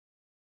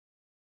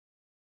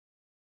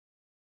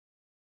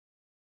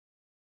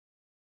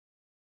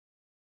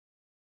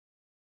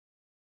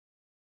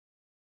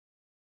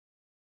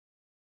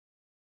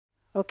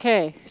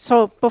Okay,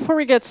 so before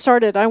we get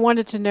started, I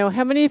wanted to know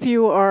how many of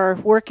you are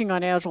working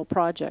on Agile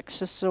projects,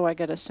 just so I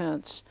get a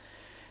sense.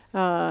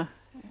 The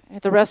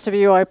rest of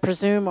you, I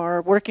presume,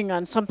 are working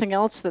on something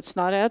else that's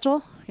not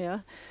Agile? Yeah.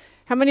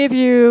 How many of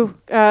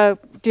you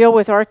deal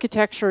with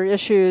architecture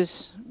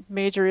issues,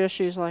 major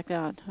issues like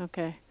that?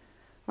 Okay.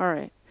 All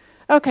right.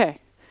 Okay.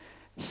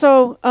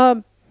 So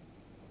I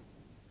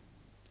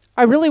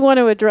really want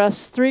to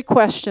address 3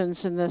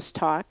 questions in this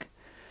talk.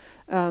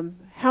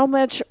 How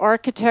much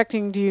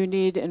architecting do you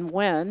need and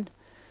when?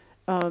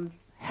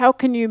 How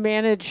can you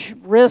manage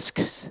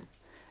risks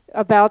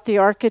about the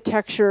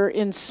architecture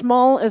in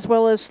small as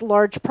well as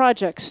large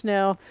projects?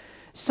 Now,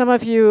 some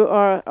of you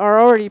are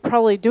already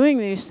probably doing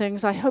these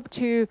things. I hope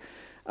to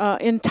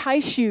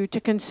entice you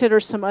to consider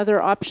some other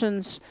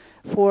options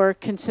for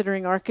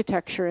considering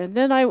architecture. And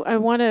then I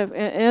want to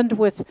end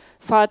with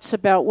thoughts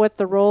about what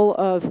the role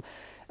of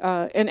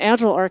an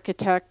Agile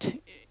architect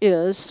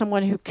is,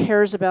 someone who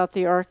cares about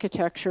the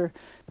architecture,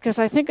 because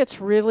I think it's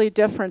really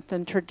different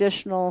than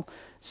traditional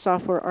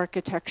software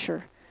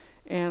architecture.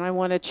 And I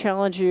want to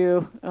challenge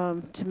you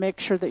to make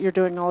sure that you're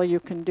doing all you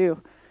can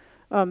do.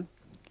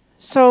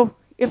 So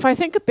if I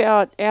think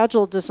about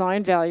Agile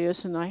design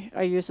values, and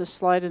I use a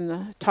slide in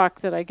the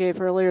talk that I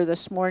gave earlier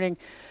this morning,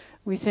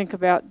 we think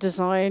about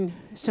design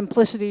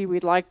simplicity.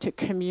 We'd like to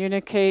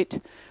communicate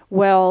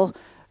well.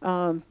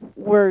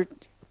 We're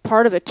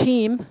part of a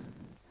team.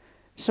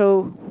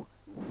 So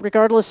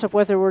regardless of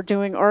whether we're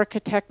doing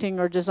architecting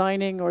or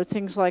designing or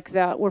things like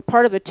that, we're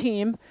part of a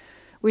team.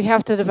 We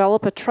have to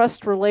develop a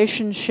trust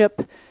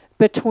relationship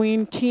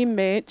between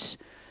teammates.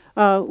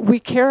 We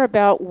care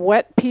about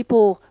what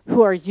people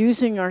who are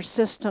using our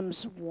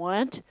systems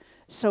want,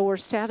 so we're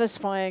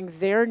satisfying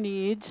their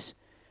needs,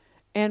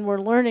 and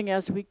we're learning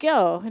as we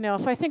go. Now,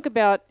 if I think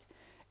about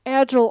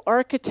Agile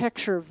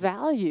architecture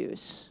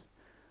values,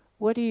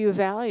 what do you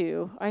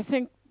value? I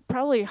think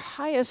probably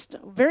highest,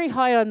 very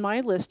high on my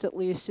list at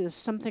least, is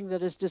something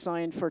that is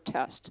designed for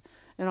test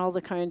and all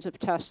the kinds of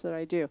tests that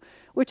I do,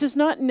 which is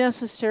not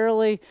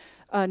necessarily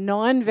a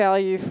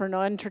non-value for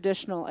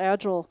non-traditional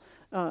Agile,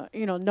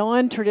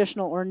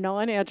 non-traditional or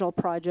non-Agile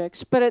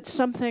projects, but it's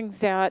something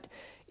that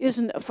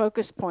isn't a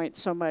focus point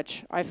so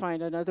much, I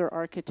find, in other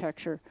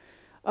architecture.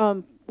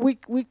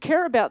 We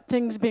care about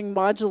things being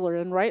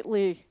modular and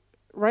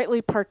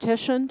rightly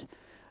partitioned.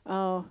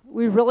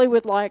 We really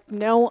would like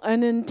no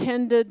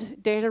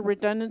unintended data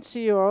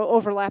redundancy or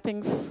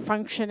overlapping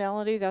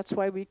functionality. That's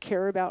why we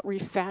care about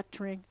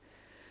refactoring.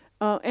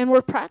 And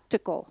we're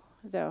practical,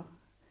 though,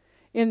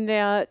 in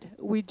that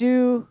we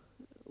do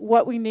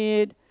what we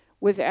need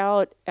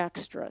without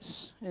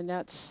extras. And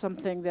that's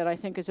something that I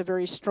think is a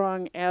very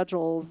strong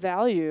Agile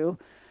value.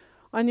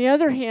 On the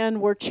other hand,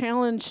 we're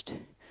challenged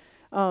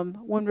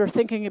when we're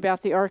thinking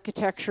about the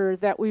architecture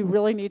that we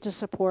really need to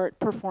support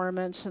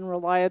performance and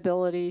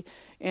reliability.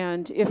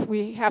 And if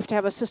we have to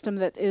have a system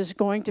that is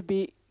going to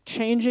be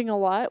changing a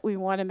lot, we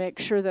want to make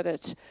sure that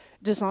it's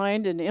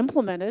designed and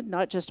implemented,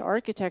 not just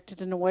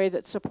architected in a way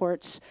that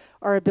supports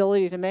our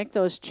ability to make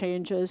those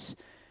changes.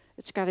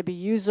 It's got to be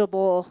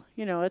usable.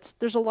 You know,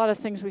 there's a lot of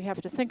things we have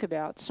to think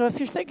about. So if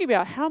you're thinking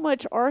about how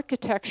much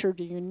architecture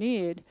do you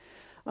need,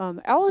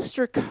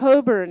 Alistair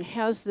Coburn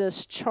has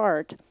this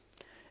chart,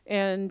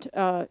 and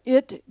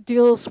it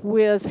deals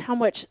with how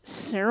much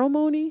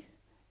ceremony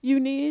you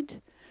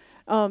need.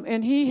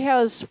 And he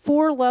has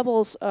 4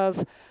 levels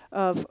of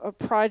a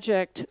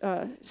project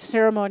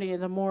ceremony.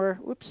 The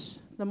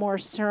more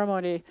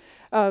ceremony.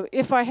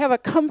 If I have a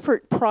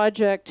comfort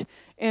project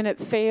and it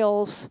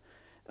fails,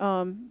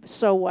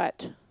 so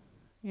what?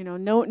 You know,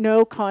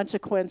 no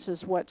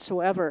consequences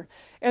whatsoever.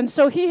 And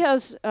so he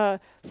has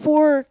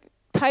 4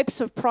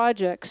 types of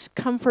projects.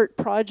 Comfort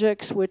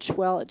projects, which,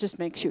 well, it just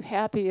makes you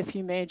happy if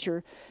you made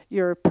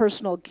your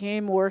personal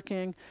game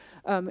working.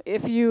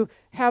 If you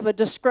have a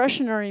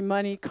discretionary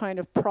money kind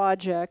of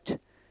project,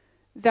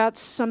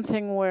 that's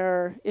something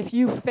where if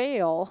you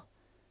fail,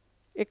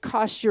 it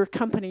costs your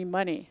company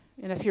money.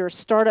 And if you're a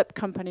startup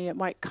company, it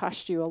might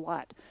cost you a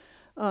lot.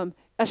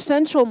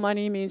 Essential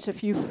money means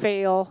if you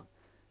fail,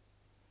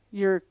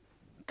 your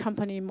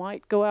company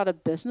might go out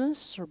of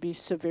business or be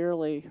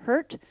severely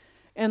hurt.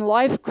 And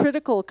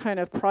life-critical kind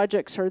of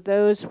projects are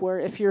those where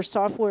if your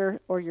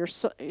software or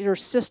your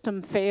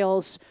system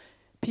fails,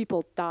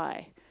 people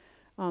die.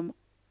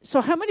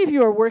 So how many of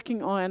you are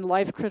working on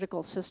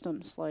life-critical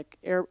systems like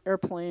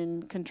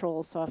airplane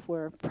control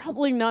software?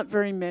 Probably not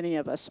very many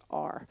of us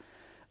are.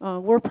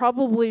 We're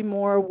probably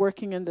more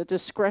working in the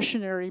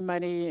discretionary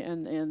money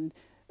and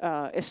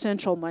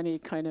essential money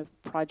kind of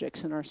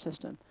projects in our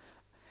system.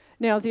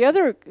 Now, the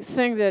other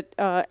thing that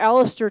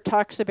Alistair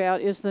talks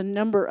about is the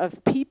number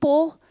of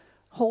people,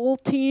 whole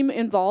team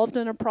involved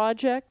in a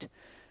project.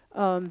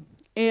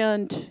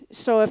 And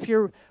so if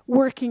you're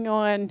working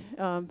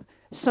on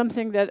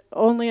something that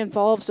only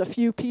involves a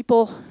few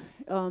people,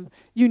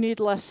 you need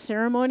less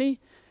ceremony.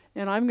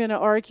 And I'm going to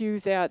argue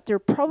that there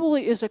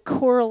probably is a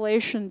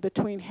correlation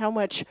between how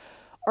much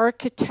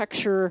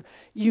architecture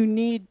you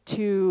need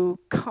to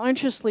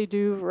consciously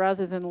do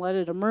rather than let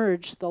it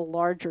emerge, the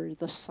larger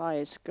the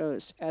size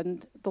goes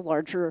and the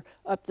larger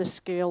up the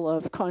scale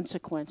of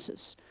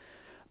consequences.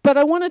 But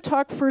I want to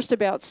talk first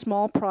about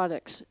small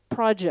projects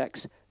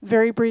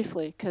very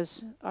briefly,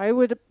 because I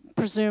would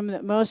presume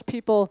that most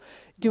people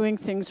doing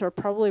things are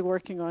probably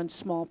working on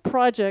small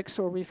projects,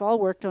 or we've all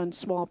worked on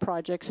small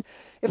projects.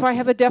 If I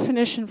have a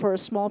definition for a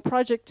small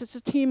project, it's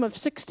a team of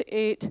 6 to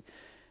 8,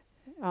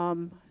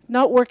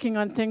 not working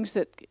on things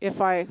that if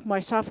my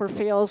software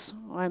fails,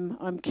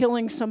 I'm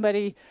killing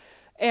somebody.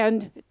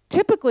 And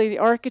typically the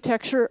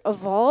architecture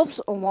evolves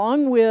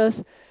along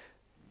with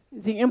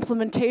the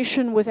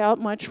implementation without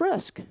much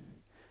risk.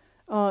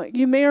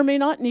 You may or may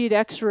not need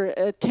extra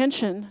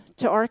attention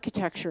to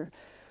architecture.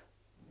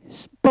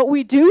 But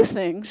we do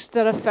things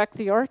that affect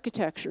the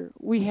architecture.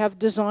 We have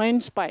design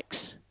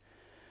spikes.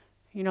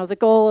 You know, the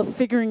goal of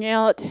figuring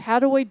out how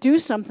do we do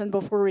something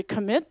before we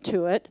commit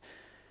to it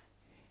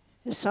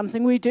is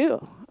something we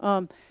do.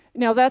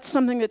 Now that's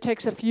something that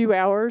takes a few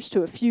hours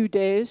to a few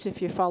days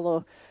if you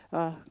follow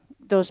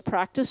those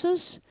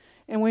practices.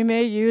 And we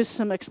may use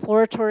some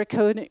exploratory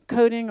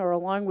coding or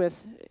along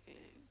with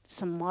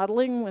some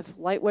modeling with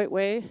lightweight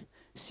way,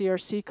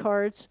 CRC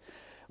cards.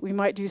 We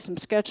might do some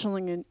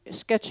sketching and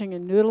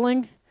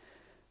noodling.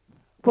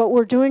 But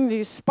we're doing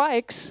these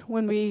spikes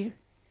when we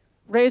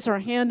raise our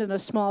hand in a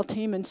small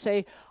team and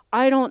say,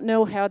 I don't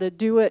know how to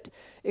do it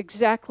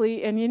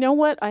exactly, and you know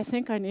what? I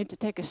think I need to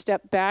take a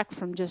step back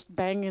from just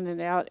banging it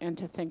out and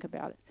to think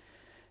about it.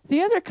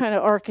 The other kind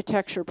of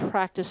architecture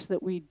practice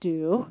that we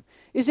do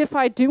is if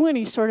I do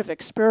any sort of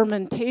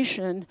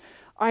experimentation,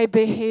 I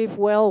behave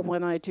well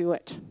when I do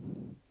it.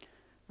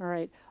 All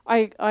right,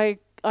 I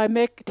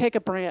take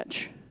a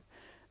branch.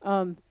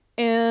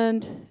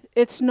 And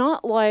it's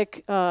not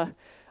like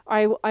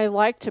I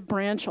like to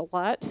branch a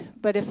lot,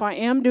 but if I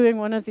am doing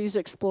one of these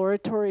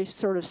exploratory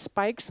sort of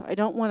spikes, I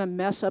don't want to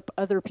mess up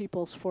other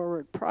people's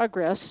forward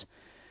progress.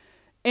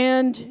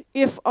 And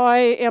if I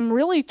am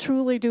really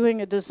truly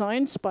doing a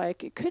design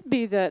spike, it could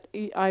be that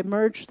I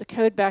merge the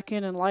code back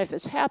in and life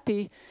is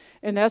happy,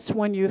 and that's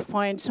when you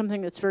find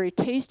something that's very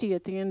tasty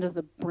at the end of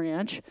the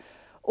branch.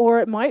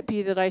 Or it might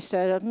be that I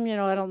said, you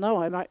know, I don't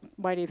know, I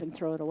might even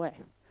throw it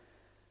away.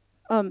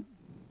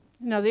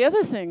 Now the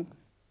other thing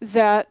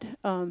that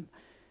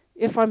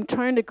if I'm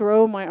trying to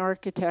grow my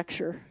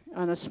architecture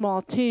on a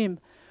small team,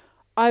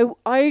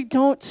 I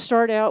don't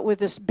start out with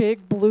this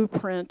big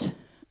blueprint.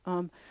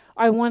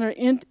 I want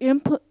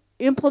to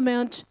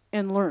implement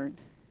and learn.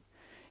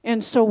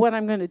 And so what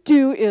I'm going to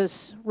do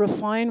is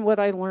refine what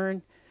I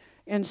learn.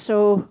 And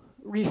so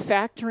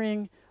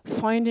refactoring,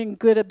 finding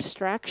good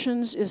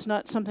abstractions is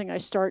not something I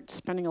start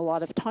spending a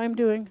lot of time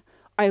doing.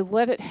 I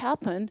let it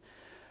happen.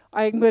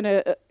 I'm going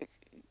to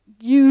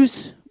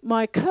use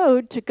my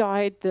code to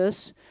guide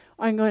this.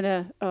 I'm going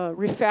to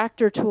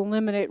refactor to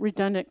eliminate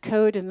redundant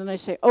code, and then I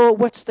say, oh,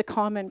 what's the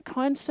common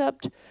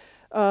concept?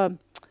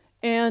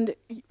 And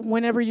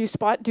whenever you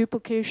spot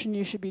duplication,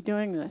 you should be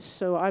doing this.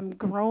 So I'm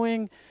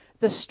growing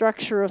the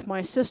structure of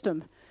my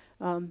system,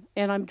 and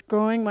I'm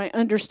growing my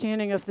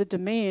understanding of the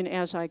domain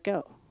as I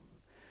go.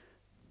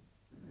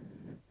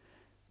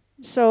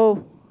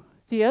 So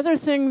the other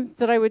thing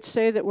that I would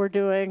say that we're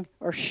doing,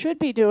 or should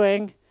be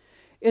doing,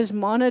 is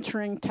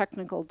monitoring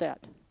technical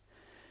debt.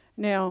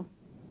 Now,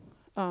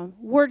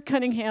 Ward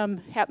Cunningham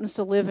happens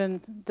to live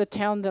in the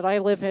town that I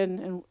live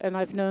in, and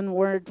I've known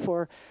Ward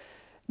for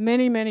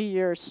many, many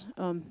years.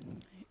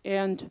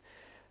 And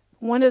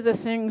one of the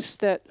things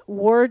that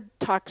Ward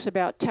talks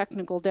about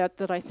technical debt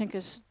that I think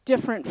is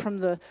different from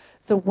the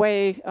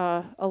way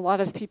a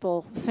lot of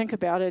people think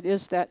about it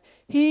is that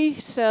he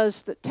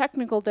says that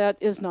technical debt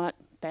is not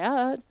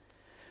bad,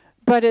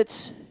 but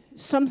it's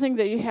something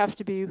that you have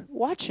to be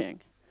watching,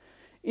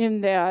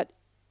 in that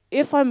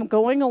if I'm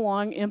going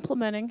along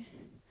implementing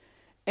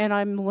and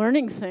I'm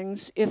learning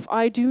things, if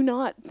I do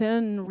not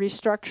then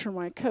restructure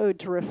my code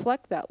to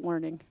reflect that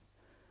learning,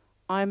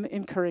 I'm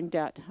incurring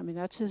debt. I mean,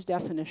 that's his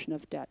definition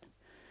of debt.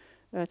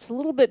 It's a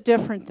little bit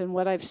different than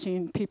what I've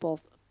seen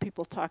people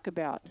talk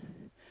about.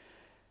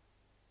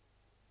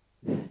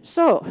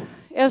 So,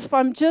 as if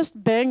I'm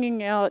just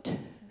banging out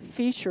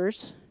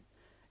features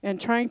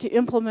and trying to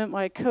implement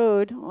my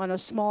code on a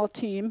small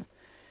team,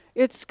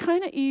 it's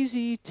kind of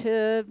easy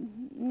to,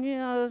 you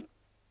know,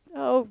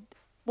 oh,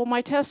 well,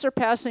 my tests are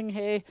passing,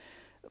 hey,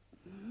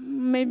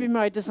 maybe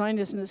my design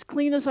isn't as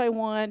clean as I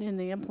want in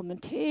the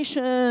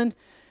implementation,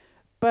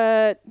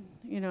 but,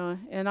 you know,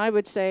 and I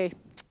would say,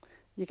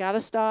 you got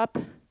to stop.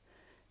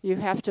 You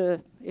have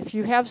to, if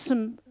you have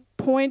some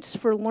points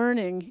for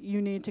learning,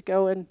 you need to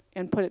go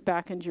and put it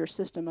back into your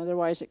system,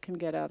 otherwise it can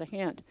get out of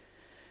hand.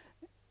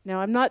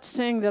 Now, I'm not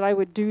saying that I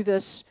would do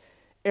this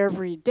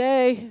every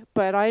day,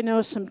 but I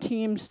know some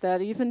teams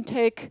that even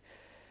take,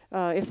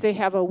 if they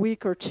have a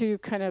week or two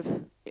kind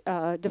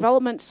of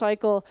development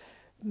cycle,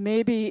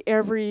 maybe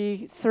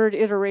every third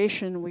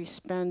iteration we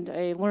spend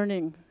a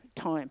learning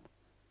time.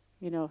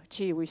 You know,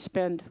 gee, we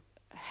spend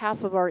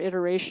half of our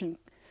iteration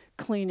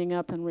cleaning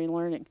up and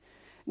relearning.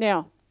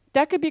 Now,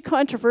 that could be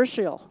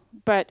controversial,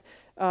 but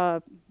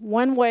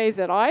one way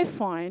that I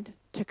find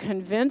to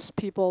convince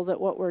people that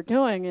what we're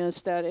doing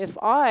is that if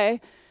I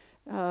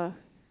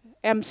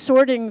am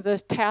sorting the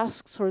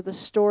tasks or the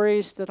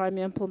stories that I'm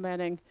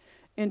implementing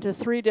into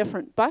 3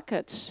 different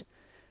buckets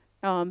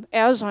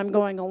as I'm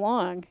going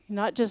along,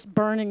 not just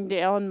burning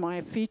down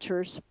my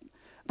features,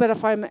 but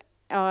if I'm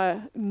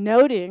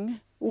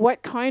noting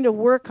what kind of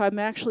work I've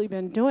actually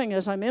been doing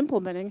as I'm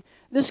implementing,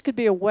 this could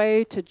be a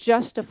way to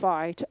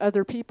justify to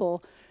other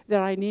people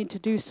that I need to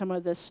do some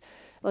of this,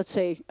 let's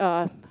say,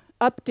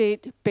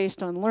 update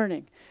based on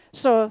learning.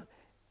 So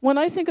when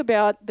I think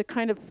about the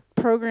kind of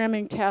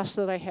programming tasks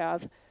that I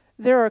have,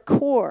 there are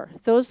core,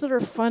 those that are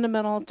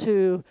fundamental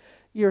to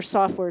your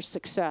software's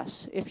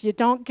success. If you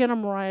don't get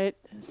them right,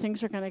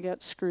 things are going to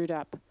get screwed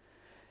up.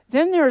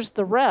 Then there's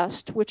the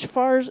rest, which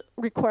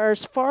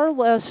requires far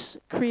less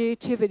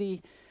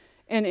creativity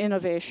and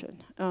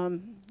innovation.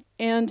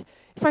 And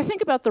if I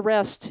think about the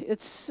rest,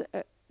 it's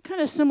kind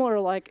of similar,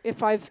 like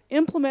if I've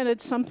implemented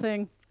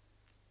something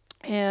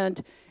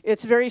and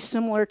it's very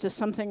similar to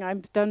something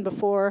I've done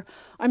before,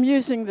 I'm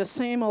using the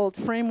same old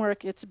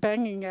framework, it's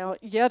banging out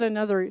yet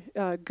another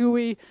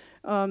GUI.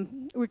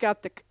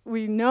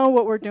 We know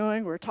what we're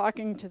doing, we're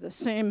talking to the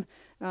same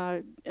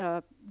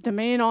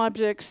domain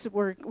objects,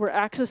 we're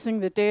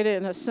accessing the data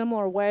in a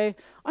similar way.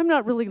 I'm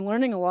not really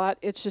learning a lot,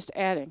 it's just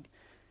adding.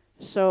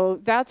 So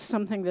that's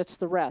something that's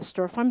the rest.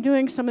 Or if I'm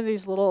doing some of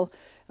these little,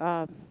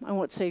 I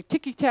won't say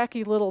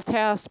ticky-tacky little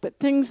tasks, but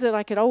things that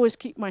I could always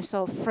keep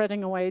myself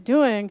fretting away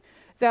doing,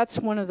 that's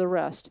one of the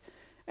rest.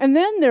 And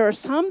then there are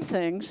some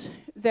things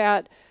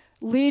that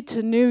lead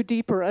to new,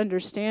 deeper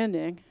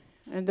understanding,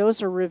 and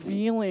those are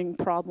revealing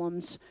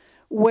problems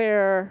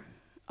where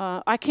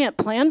I can't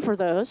plan for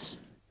those.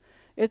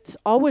 It's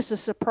always a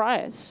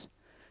surprise.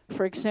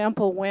 For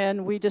example,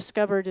 when we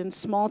discovered in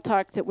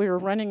Smalltalk that we were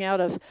running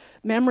out of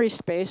memory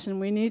space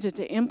and we needed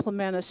to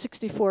implement a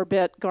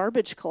 64-bit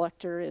garbage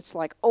collector, it's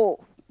like,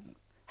 oh,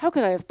 how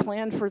could I have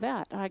planned for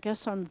that? I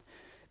guess I'm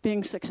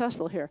being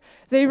successful here.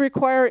 They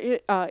require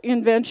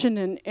invention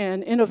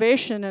and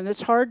innovation, and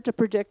it's hard to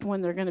predict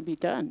when they're going to be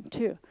done,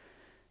 too.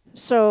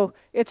 So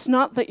it's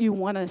not that you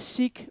want to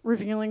seek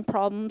revealing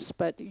problems,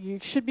 but you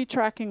should be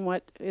tracking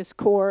what is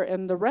core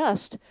and the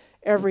rest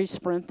every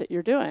sprint that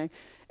you're doing.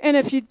 And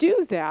if you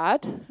do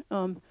that,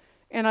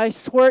 and I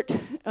sort,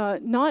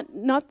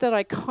 not that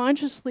I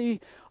consciously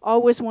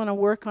always want to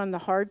work on the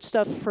hard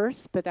stuff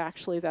first, but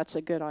actually that's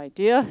a good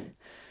idea.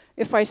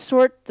 If I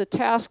sort the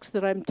tasks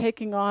that I'm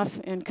taking off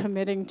and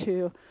committing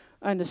to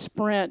on a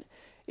sprint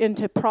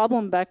into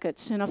problem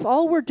buckets, and if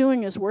all we're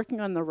doing is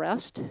working on the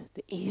rest,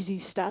 the easy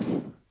stuff,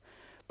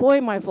 boy,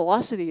 my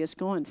velocity is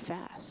going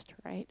fast,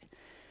 right?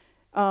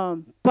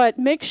 But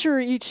make sure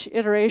each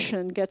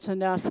iteration gets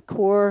enough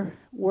core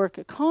work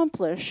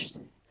accomplished,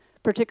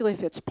 particularly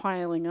if it's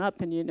piling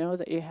up and you know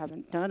that you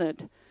haven't done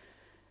it,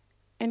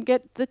 and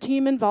get the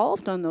team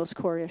involved on those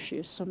core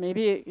issues. So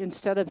maybe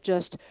instead of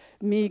just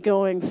me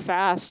going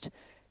fast,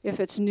 if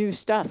it's new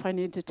stuff, I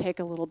need to take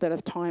a little bit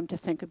of time to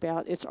think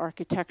about its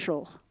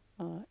architectural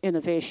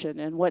innovation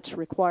and what's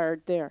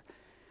required there.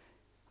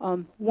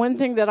 One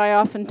thing that I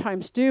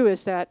oftentimes do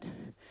is that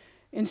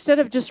instead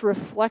of just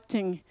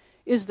reflecting,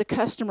 is the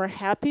customer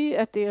happy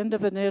at the end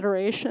of an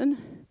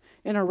iteration?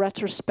 In a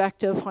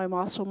retrospective, I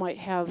also might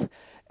have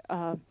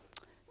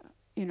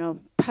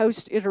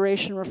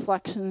post-iteration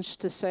reflections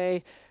to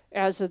say,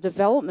 as a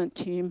development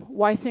team,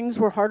 why things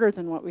were harder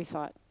than what we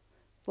thought.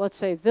 Let's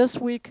say this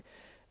week,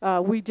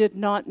 we did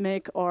not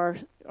make our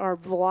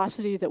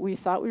velocity that we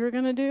thought we were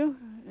going to do.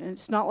 And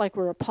it's not like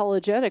we're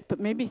apologetic, but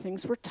maybe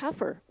things were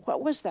tougher.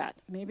 What was that?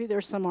 Maybe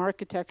there's some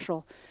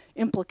architectural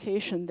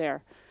implication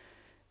there.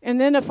 And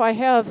then if I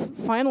have,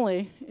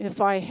 finally, if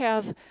I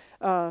have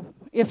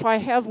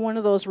one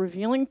of those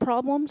revealing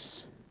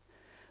problems,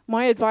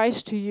 my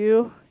advice to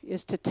you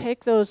is to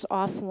take those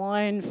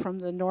offline from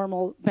the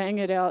normal bang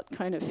it out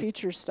kind of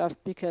feature stuff,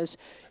 because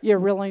you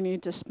really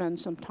need to spend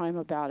some time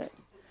about it.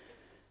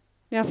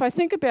 Now, if I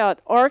think about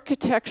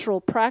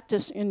architectural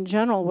practice in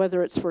general,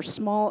 whether it's for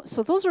small,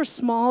 so those are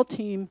small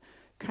team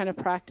kind of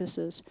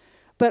practices,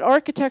 but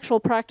architectural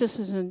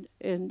practices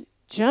in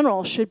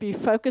general should be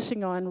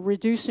focusing on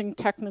reducing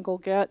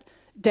technical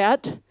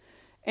debt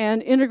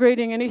and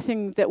integrating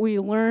anything that we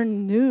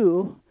learn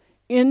new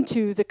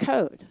into the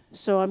code.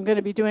 So I'm going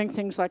to be doing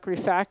things like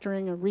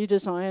refactoring or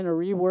redesign or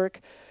rework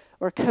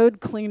or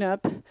code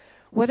cleanup,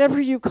 whatever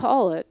you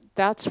call it,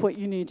 that's what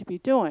you need to be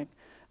doing.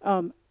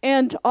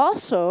 And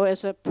also,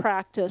 as a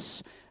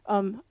practice,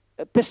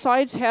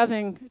 besides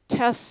having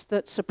tests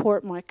that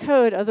support my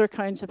code, other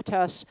kinds of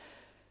tests,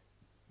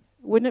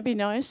 wouldn't it be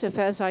nice if,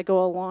 as I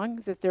go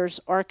along, that there's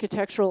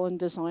architectural and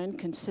design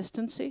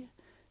consistency?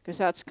 Because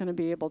that's going to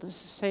be able to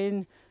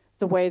sustain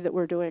the way that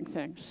we're doing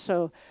things.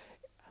 So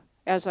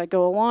as I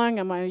go along,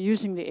 am I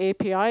using the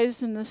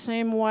APIs in the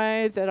same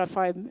way that if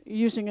I'm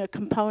using a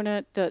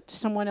component that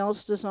someone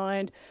else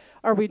designed?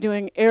 Are we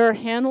doing error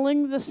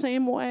handling the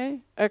same way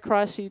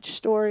across each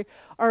story?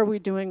 Are we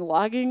doing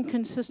logging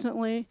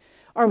consistently?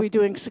 Are we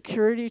doing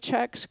security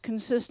checks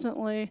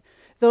consistently?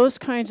 Those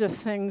kinds of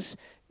things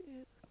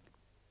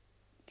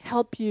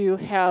help you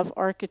have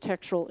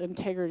architectural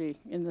integrity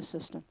in the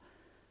system.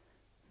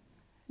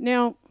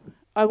 Now,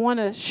 I want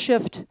to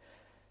shift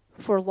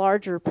for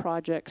larger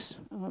projects.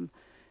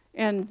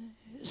 And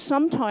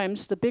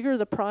sometimes the bigger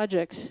the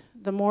project,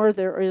 the more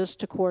there is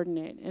to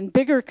coordinate. And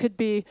bigger could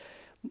be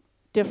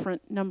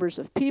different numbers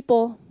of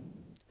people.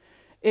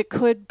 It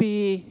could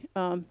be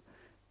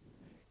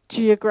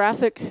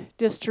geographic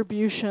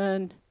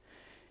distribution.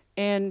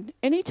 And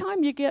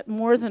anytime you get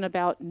more than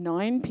about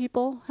 9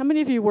 people, how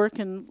many of you work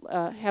and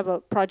have a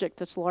project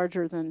that's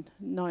larger than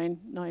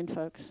nine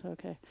folks?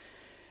 Okay.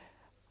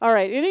 All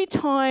right, any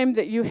time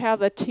that you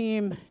have a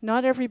team,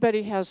 not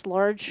everybody has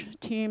large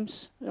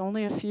teams,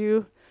 only a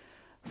few.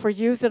 For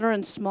you that are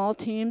in small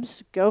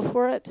teams, go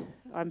for it.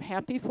 I'm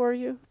happy for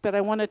you, but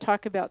I want to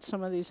talk about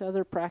some of these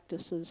other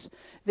practices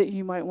that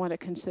you might want to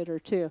consider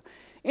too.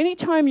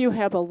 Anytime you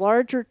have a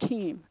larger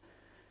team,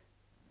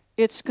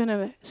 it's going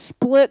to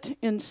split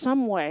in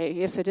some way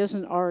if it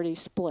isn't already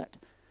split.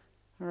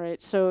 All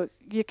right, so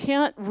you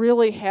can't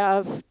really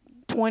have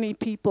 20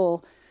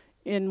 people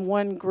in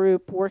one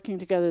group working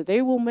together.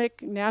 They will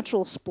make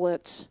natural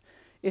splits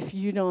if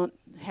you don't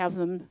have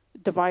them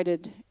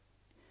divided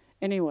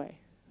anyway.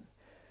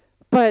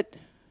 But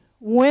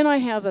when I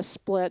have a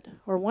split,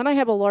 or when I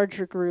have a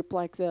larger group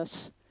like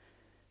this,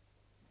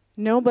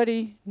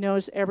 nobody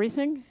knows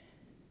everything.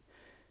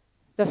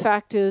 The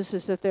fact is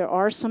that there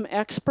are some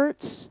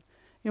experts.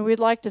 You know, we'd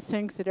like to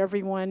think that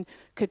everyone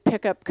could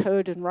pick up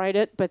code and write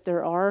it, but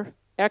there are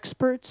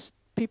experts,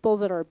 people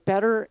that are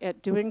better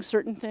at doing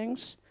certain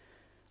things,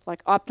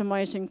 like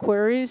optimizing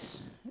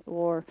queries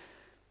or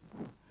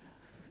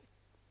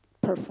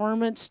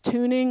performance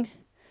tuning.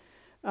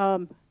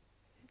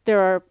 There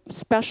are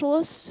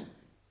specialists.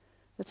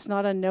 It's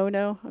not a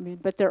no-no. I mean,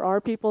 but there are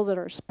people that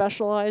are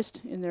specialized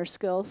in their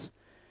skills.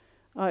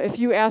 If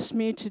you ask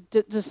me to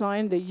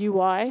design the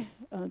UI,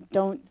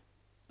 don't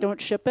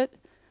ship it.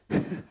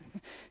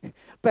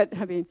 But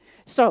I mean,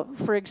 so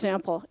for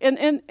example,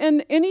 and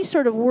any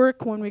sort of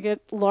work when we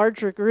get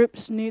larger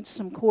groups needs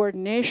some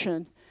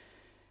coordination.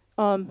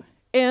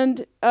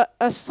 And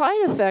a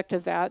side effect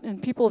of that,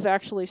 and people have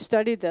actually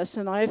studied this,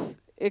 and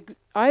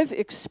I've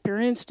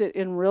experienced it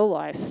in real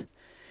life,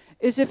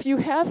 is if you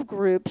have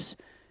groups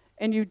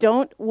and you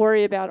don't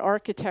worry about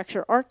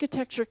architecture,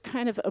 architecture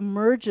kind of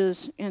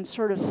emerges and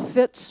sort of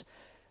fits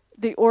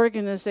the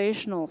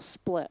organizational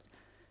split.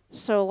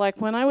 So like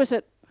when I was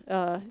at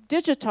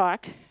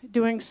Digitalk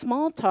doing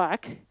small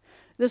talk,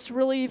 this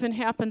really even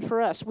happened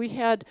for us. We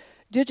had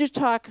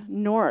Digitalk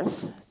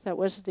North, that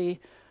was the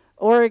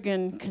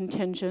Oregon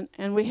contingent,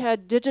 and we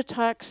had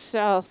Digitalk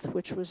South,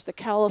 which was the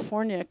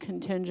California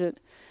contingent,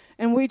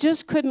 and we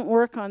just couldn't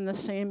work on the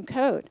same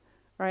code,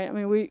 right? I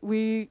mean,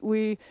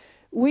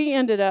 we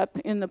ended up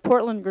in the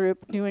Portland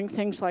group doing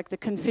things like the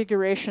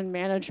configuration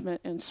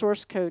management and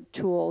source code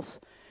tools,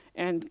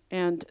 and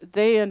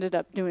they ended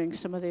up doing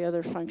some of the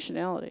other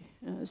functionality.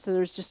 So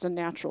there's just a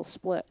natural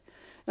split.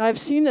 Now I've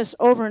seen this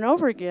over and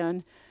over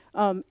again,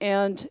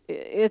 and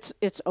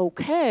it's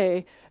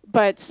okay,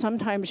 but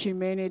sometimes you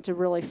may need to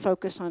really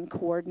focus on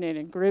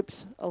coordinating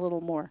groups a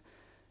little more.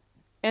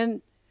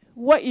 And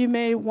what you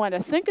may want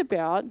to think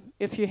about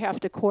if you have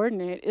to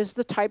coordinate is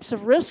the types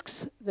of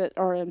risks that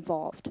are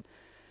involved.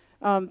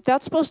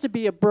 That's supposed to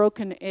be a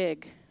broken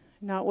egg,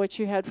 not what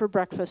you had for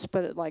breakfast,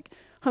 but like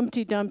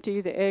Humpty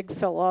Dumpty, the egg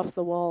fell off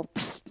the wall.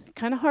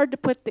 Kind of hard to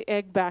put the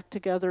egg back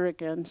together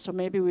again, so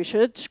maybe we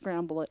should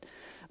scramble it.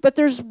 But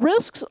there's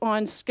risks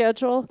on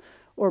schedule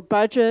or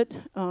budget.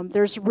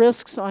 There's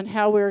risks on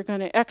how we're going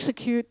to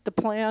execute the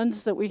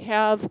plans that we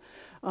have,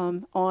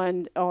 on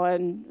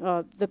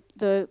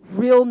the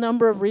real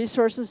number of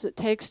resources it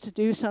takes to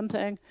do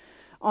something,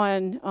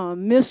 on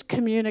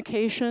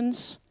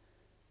miscommunications.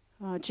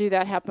 Gee,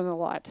 that happened a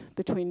lot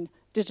between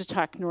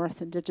Digitalk North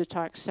and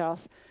Digitalk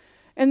South.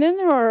 And then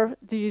there are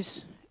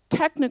these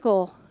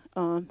technical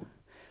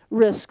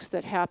risks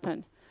that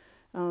happen.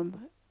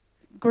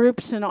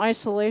 Groups in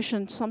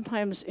isolation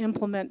sometimes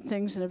implement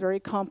things in a very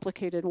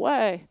complicated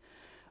way,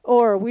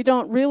 or we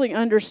don't really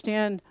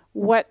understand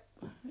what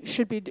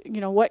should be,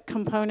 what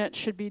component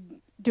should be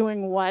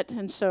doing what,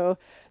 and so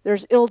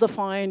there's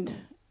ill-defined,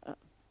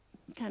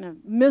 kind of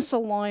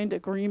misaligned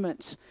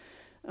agreements,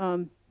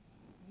 and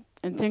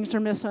things are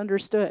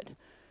misunderstood.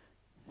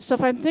 So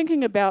if I'm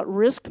thinking about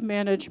risk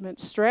management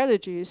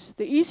strategies,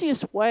 the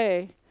easiest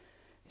way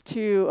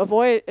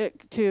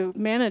to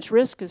manage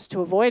risk is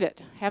to avoid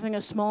it. Having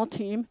a small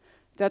team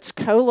that's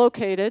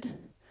co-located,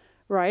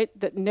 right,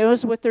 that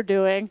knows what they're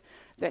doing,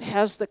 that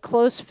has the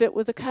close fit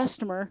with the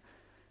customer,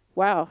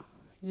 wow,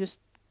 you just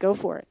go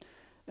for it.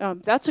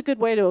 That's a good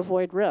way to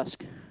avoid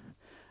risk.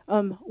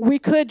 We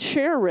could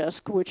share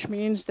risk, which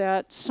means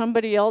that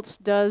somebody else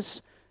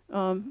does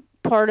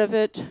part of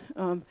it,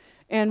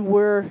 and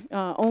we're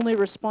only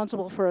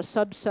responsible for a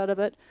subset of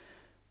it.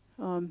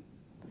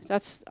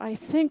 That's, I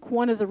think,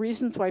 one of the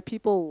reasons why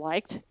people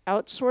liked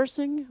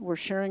outsourcing. We're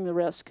sharing the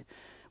risk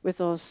with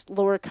those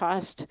lower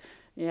cost,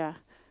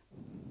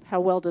 how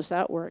well does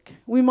that work?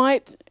 We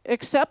might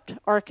accept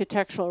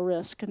architectural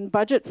risk and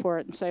budget for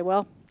it and say,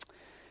 well,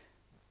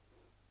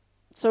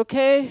 it's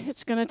okay,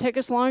 it's going to take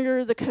us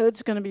longer, the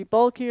code's going to be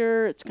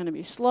bulkier, it's going to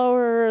be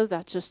slower,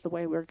 that's just the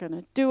way we're going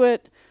to do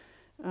it.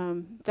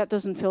 That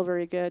doesn't feel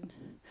very good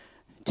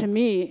to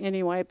me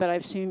anyway, but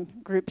I've seen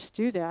groups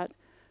do that.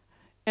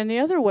 And the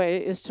other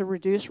way is to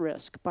reduce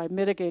risk by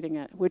mitigating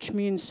it, which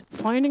means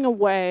finding a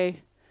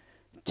way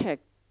to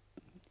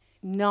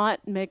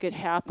not make it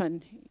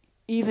happen,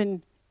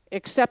 even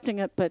accepting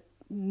it, but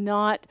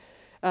not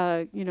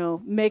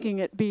making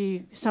it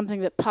be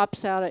something that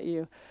pops out at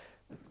you.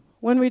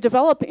 When we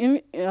develop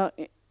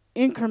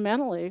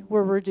incrementally,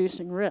 we're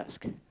reducing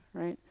risk,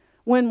 right?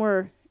 When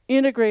we're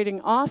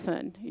integrating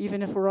often,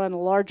 even if we're on a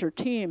larger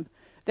team,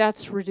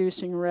 that's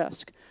reducing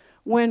risk.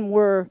 When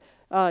we're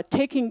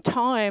taking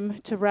time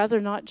to rather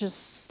not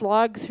just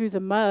slog through the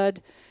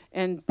mud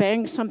and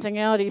bang something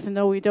out even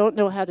though we don't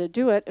know how to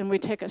do it, and we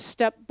take a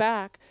step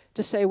back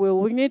to say, well,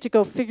 we need to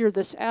go figure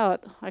this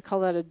out. I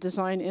call that a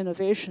design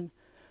innovation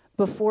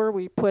before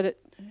we put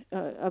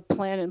a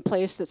plan in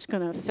place that's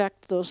going to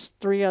affect those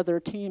 3 other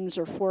teams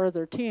or 4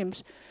 other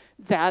teams.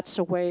 That's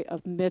a way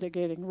of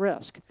mitigating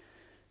risk.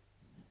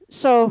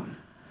 So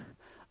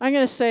I'm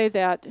going to say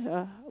that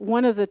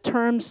one of the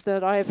terms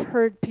that I've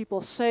heard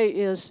people say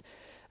is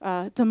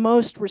the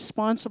most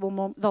responsible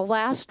moment, the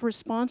last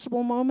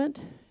responsible moment.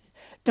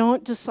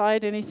 Don't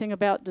decide anything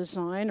about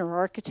design or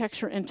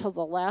architecture until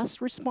the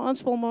last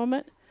responsible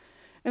moment.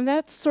 And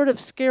that's sort of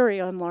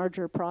scary on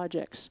larger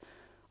projects.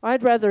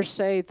 I'd rather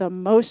say the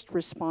most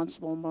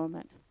responsible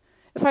moment.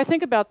 If I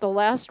think about the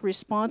last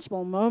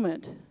responsible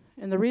moment,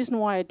 and the reason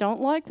why I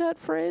don't like that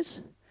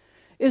phrase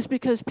is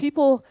because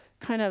people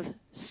kind of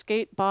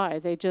skate by.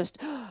 They just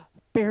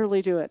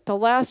barely do it. The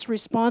last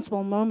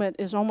responsible moment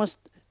is almost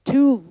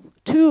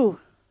too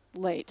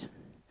late.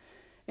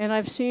 And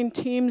I've seen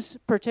teams,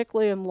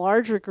 particularly in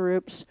larger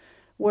groups,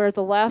 where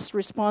the last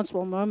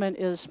responsible moment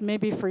is,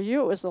 maybe for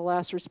you it was the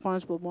last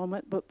responsible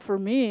moment, but for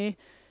me,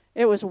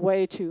 it was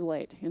way too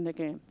late in the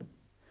game.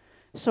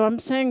 So I'm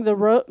saying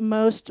the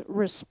most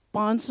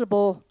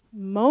responsible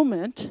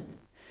moment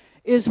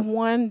is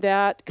one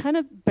that kind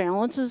of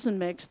balances and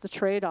makes the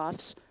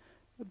trade-offs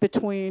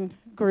between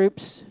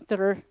groups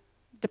that are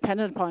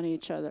dependent upon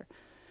each other.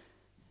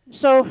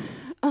 So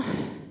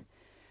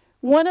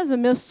one of the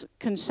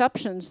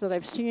misconceptions that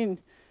I've seen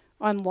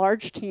on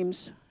large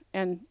teams,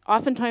 and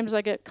oftentimes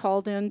I get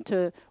called in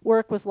to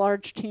work with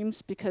large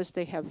teams because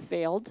they have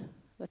failed.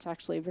 That's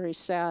actually very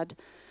sad.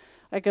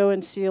 I go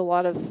and see a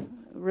lot of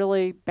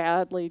really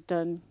badly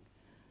done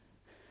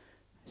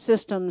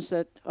systems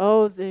that,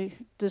 oh, the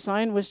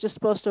design was just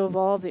supposed to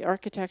evolve, the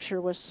architecture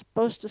was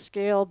supposed to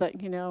scale, but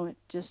it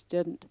just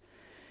didn't.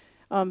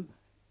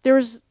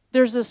 There's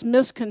this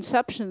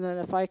misconception that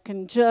if I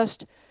can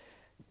just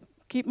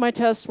keep my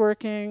tests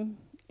working,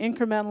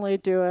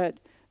 incrementally do it,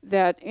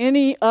 that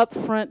any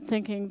upfront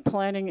thinking,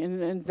 planning,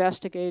 and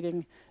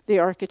investigating the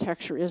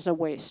architecture is a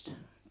waste,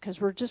 because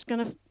we're just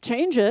going to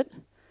change it.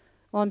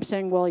 Well, I'm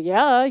saying, well,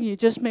 yeah, you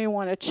just may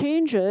want to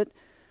change it,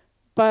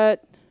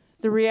 but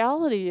the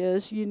reality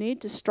is you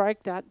need to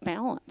strike that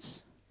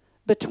balance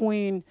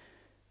between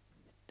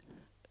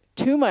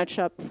too much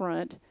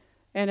upfront,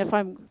 and if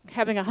I'm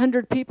having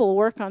 100 people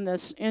work on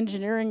this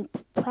engineering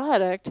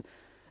product,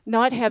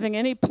 not having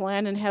any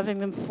plan and having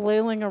them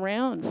flailing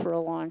around for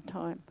a long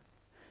time.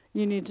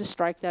 You need to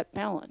strike that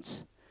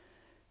balance.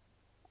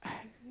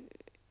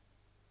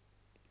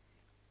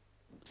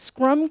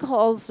 Scrum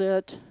calls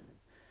it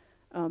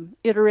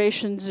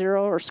iteration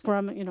 0 or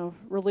Scrum,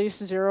 release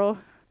 0.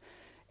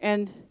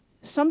 And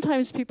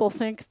sometimes people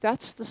think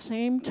that's the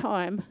same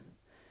time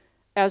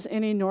as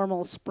any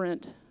normal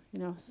sprint.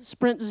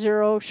 Sprint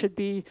 0 should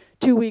be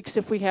 2 weeks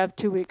if we have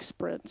 2-week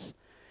sprints.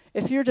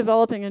 If you're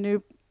developing a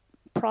new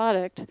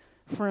product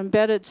for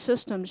embedded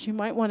systems, you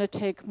might want to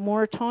take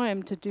more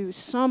time to do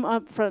some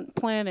upfront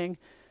planning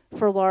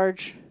for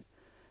large,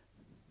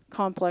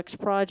 complex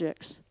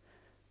projects.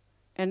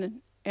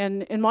 And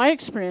in my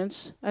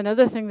experience,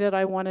 another thing that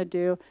I want to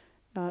do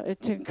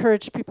to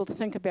encourage people to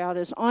think about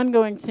is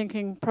ongoing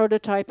thinking,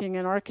 prototyping,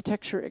 and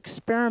architecture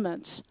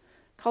experiments.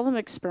 Call them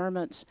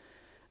experiments.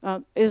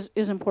 Is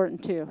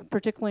important too,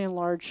 particularly in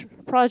large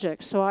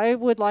projects. So I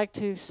would like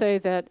to say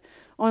that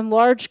on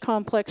large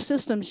complex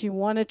systems, you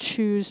want to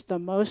choose the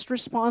most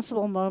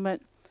responsible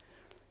moment.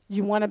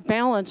 You want to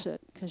balance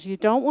it, because you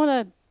don't want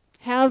to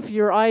have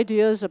your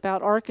ideas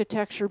about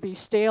architecture be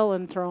stale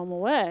and throw them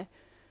away.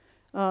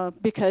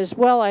 Because,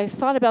 well, I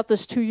thought about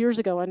this 2 years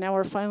ago and now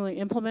we're finally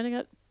implementing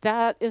it.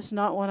 That is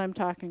not what I'm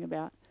talking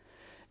about.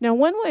 Now,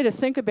 one way to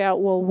think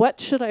about, well, what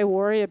should I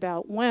worry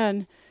about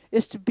when,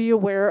 is to be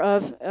aware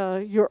of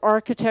your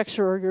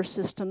architecture or your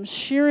system's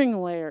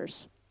shearing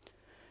layers.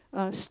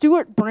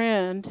 Stuart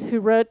Brand, who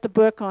wrote the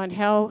book on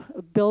how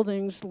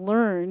buildings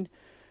learn,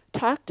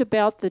 talked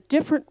about the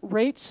different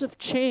rates of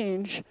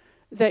change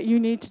that you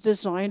need to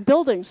design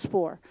buildings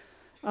for.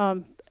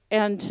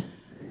 And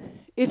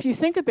if you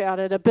think about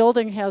it, a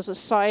building has a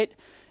site,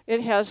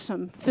 it has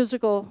some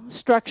physical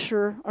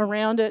structure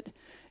around it,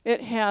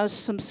 It has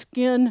some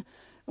skin,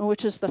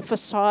 which is the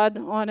facade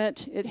on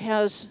it. It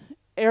has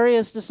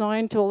areas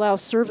designed to allow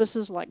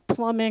services like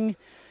plumbing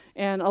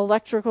and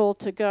electrical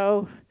to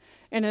go.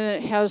 And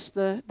then it has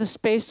the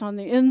space on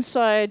the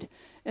inside,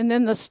 and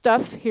then the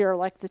stuff here,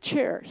 like the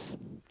chairs.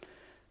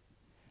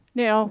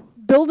 Now,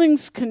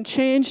 buildings can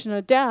change and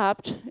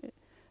adapt.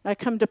 I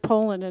come to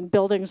Poland, and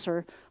buildings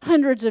are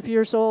hundreds of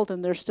years old,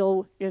 and they're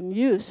still in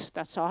use.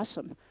 That's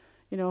awesome.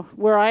 You know,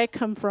 where I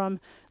come from,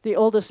 the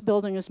oldest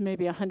building is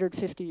maybe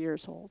 150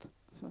 years old.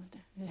 So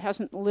it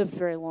hasn't lived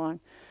very long.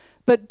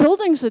 But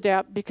buildings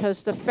adapt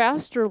because the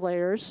faster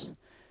layers,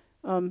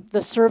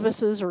 the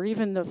services, or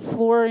even the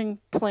flooring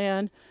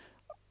plan,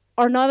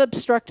 are not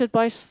obstructed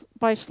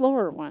by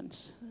slower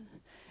ones.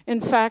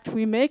 In fact,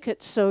 we make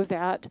it so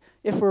that,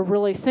 if we're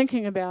really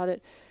thinking about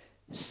it,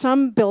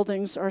 some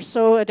buildings are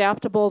so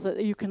adaptable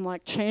that you can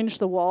like change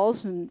the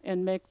walls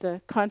and make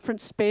the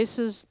conference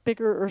spaces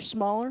bigger or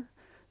smaller.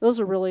 Those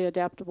are really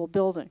adaptable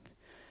buildings.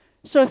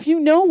 So if you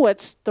know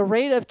what's the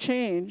rate of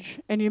change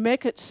and you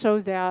make it so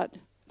that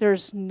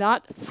there's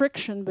not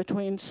friction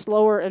between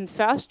slower and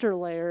faster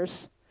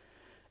layers,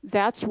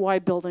 that's why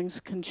buildings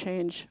can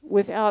change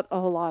without a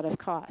lot of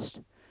cost.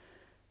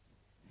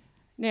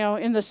 Now,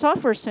 in the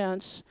software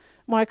sense,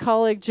 my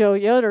colleague Joe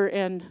Yoder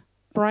and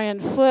Brian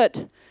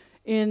Foote,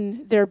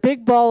 in their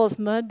big ball of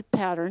mud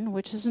pattern,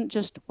 which isn't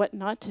just what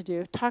not to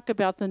do, talk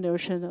about the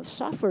notion of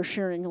software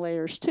sharing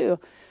layers too.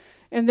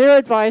 And their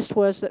advice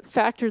was that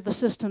factor the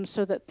system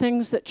so that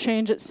things that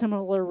change at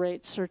similar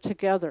rates are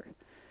together.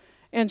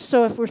 And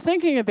so if we're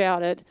thinking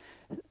about it,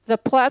 the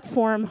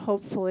platform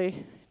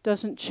hopefully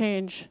doesn't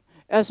change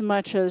as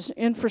much as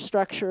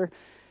infrastructure.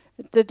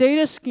 The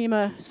data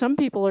schema, some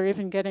people are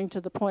even getting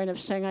to the point of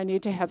saying I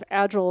need to have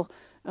Agile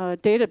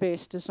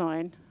database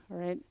design, all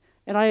right?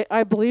 And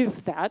I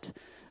believe that.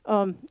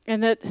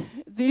 And that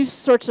these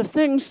sorts of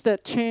things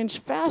that change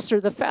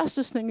faster, the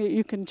fastest thing that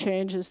you can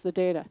change is the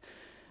data.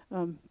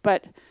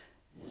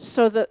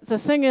 So the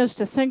thing is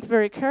to think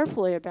very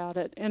carefully about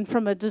it. And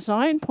from a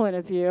design point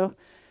of view,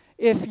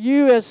 if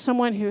you as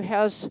someone who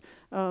has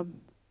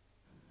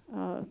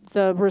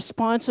the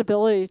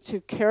responsibility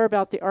to care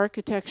about the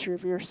architecture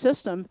of your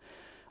system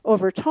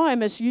over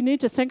time, is you need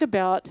to think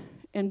about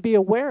and be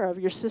aware of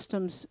your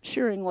system's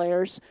shearing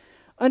layers,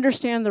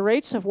 understand the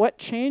rates of what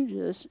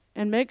changes,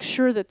 and make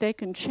sure that they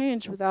can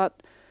change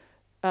without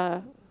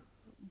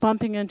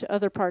bumping into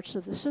other parts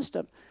of the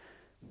system.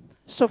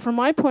 So from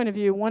my point of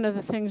view, one of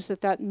the things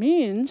that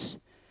means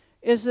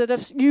is that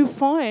if you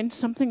find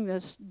something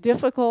that's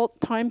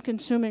difficult,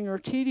 time-consuming, or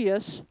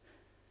tedious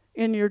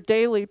in your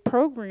daily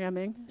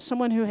programming,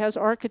 someone who has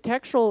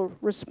architectural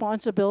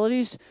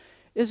responsibilities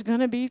is going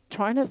to be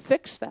trying to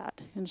fix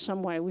that in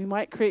some way. We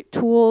might create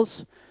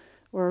tools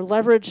or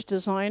leverage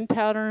design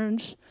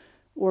patterns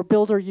or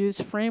build or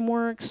use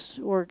frameworks,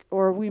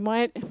 or we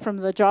might, from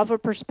the Java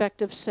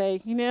perspective,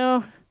 say, you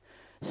know,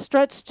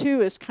 Struts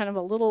 2 is kind of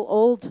a little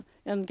old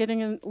and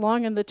getting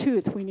long in the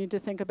tooth. We need to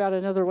think about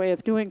another way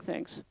of doing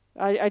things.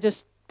 I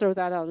just throw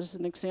that out as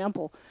an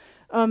example.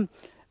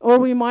 Or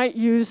we might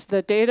use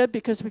the data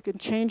because we can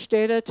change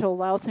data to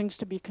allow things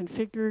to be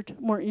configured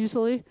more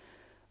easily.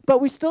 But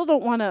we still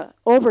don't want to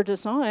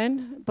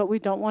over-design, but we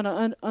don't want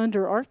to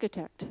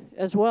under-architect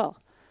as well.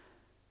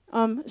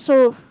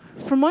 So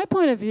from my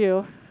point of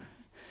view,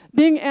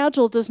 being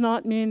agile does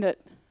not mean that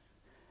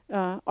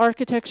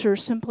architecture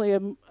simply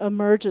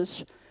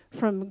emerges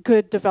from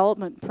good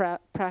development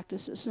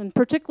practices. And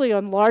particularly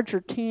on larger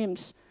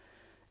teams,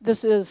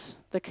 this is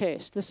the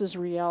case. This is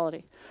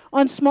reality.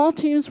 On small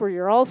teams where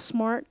you're all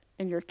smart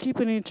and you're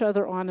keeping each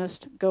other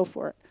honest, go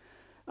for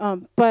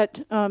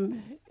it.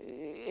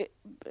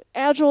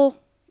 Agile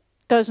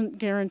doesn't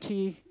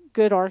guarantee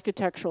good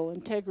architectural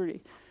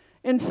integrity.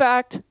 In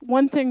fact,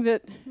 one thing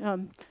that,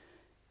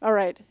 all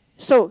right,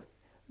 so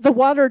the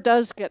water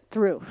does get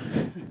through.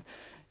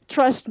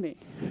 Trust me.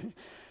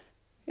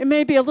 It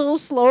may be a little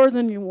slower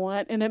than you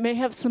want, and it may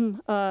have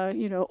some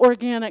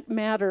organic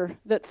matter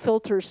that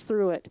filters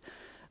through it.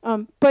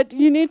 But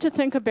you need to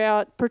think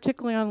about,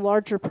 particularly on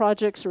larger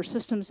projects or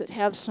systems that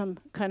have some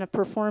kind of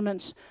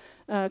performance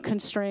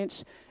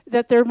constraints,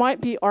 that there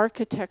might be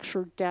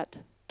architecture debt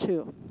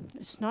too.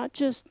 It's not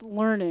just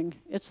learning.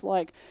 It's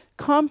like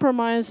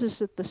compromises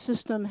that the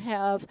system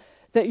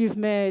that you've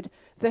made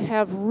that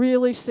have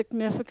really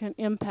significant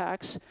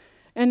impacts.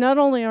 And not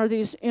only are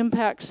these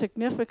impacts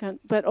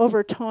significant, but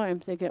over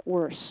time they get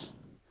worse,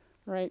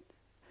 right?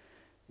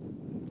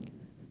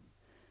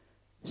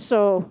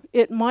 So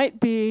it might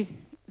be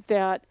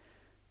that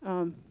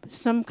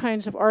some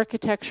kinds of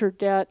architecture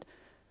debt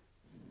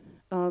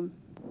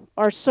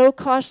are so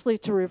costly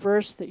to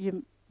reverse that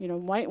you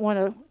might want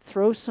to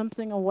throw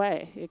something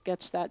away. It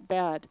gets that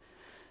bad.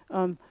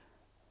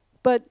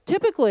 But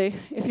typically,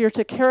 if you're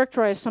to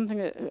characterize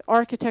something,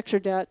 architecture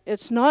debt,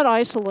 it's not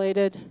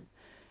isolated.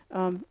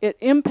 It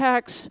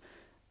impacts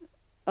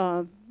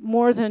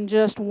more than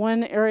just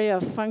one area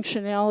of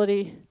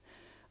functionality.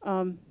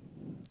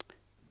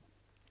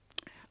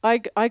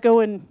 I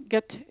go and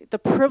get the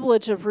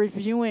privilege of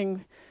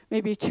reviewing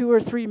maybe 2 or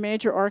 3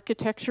 major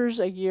architectures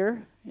a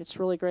year. It's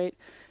really great.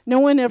 No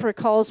one ever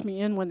calls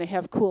me in when they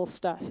have cool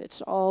stuff.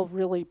 It's all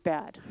really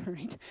bad,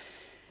 right?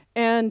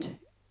 And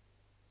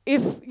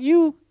if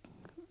you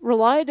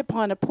relied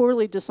upon a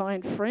poorly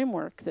designed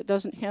framework that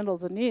doesn't handle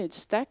the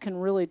needs, that can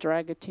really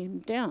drag a team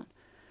down.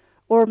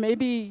 Or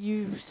maybe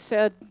you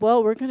said,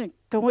 well, we're going to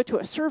go into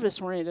a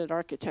service-oriented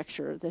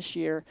architecture this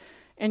year,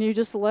 and you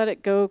just let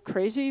it go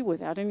crazy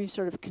without any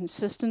sort of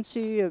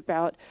consistency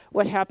about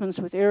what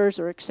happens with errors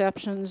or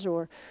exceptions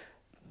or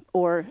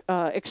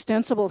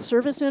extensible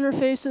service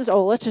interfaces.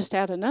 Oh, let's just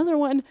add another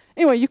one.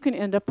 Anyway, you can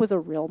end up with a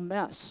real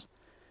mess.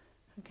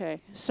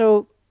 Okay,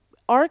 so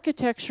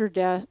architecture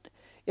debt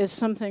is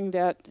something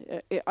that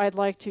I'd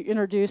like to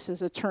introduce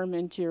as a term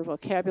into your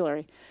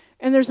vocabulary.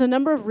 And there's a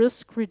number of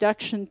risk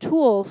reduction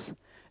tools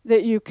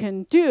that you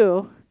can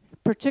do,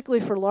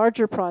 particularly for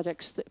larger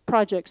projects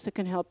that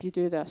can help you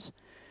do this.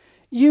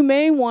 You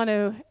may want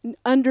to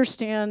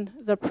understand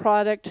the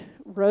product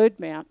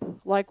roadmap,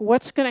 like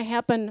what's going to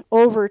happen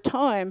over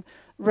time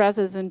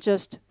rather than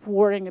just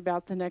worrying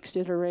about the next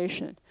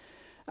iteration.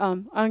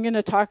 I'm going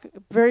to talk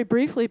very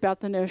briefly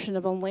about the notion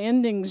of a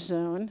landing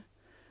zone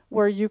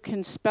where you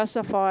can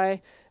specify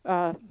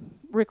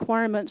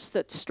requirements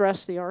that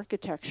stress the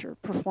architecture,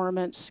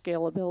 performance,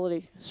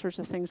 scalability, sorts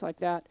of things like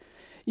that.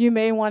 You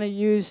may want to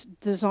use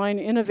design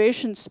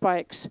innovation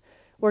spikes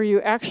where you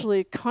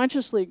actually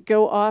consciously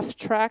go off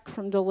track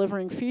from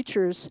delivering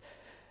features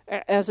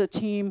as a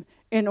team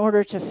in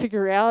order to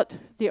figure out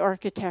the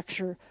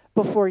architecture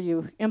before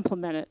you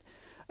implement it.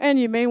 And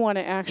you may want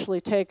to actually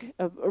take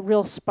a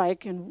real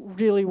spike and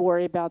really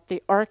worry about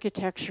the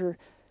architecture.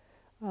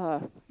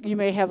 You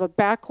may have a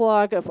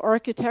backlog of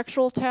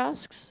architectural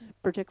tasks,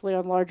 particularly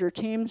on larger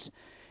teams.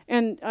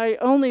 And I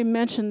only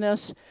mention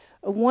this,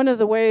 one of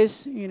the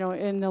ways,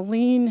 in the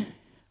lean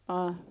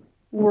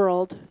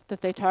world that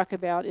they talk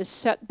about is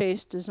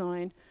set-based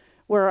design,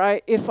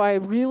 where if I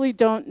really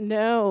don't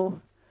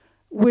know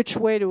which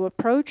way to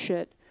approach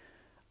it,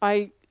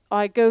 I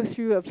go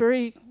through a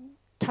very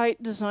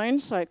tight design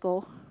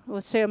cycle.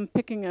 Let's say I'm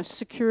picking a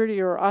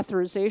security or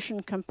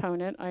authorization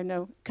component. I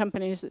know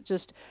companies that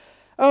just,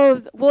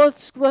 oh, well,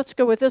 let's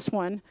go with this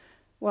one.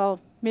 Well,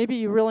 maybe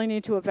you really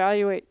need to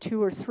evaluate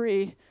 2 or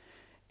 3.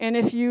 And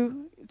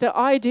the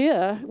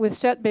idea with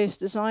set-based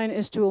design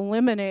is to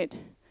eliminate,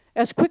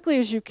 as quickly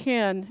as you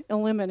can,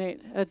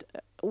 eliminate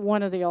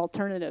one of the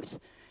alternatives.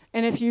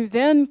 And if you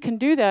then can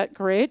do that,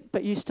 great,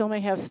 but you still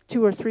may have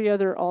 2 or 3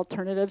 other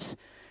alternatives,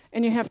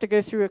 and you have to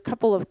go through a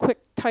couple of quick,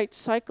 tight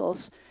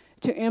cycles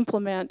to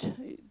implement,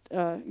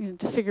 to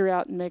figure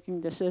out and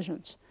making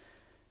decisions.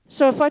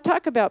 So if I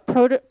talk about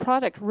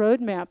product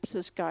roadmaps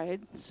as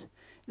guides,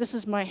 this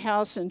is my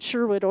house in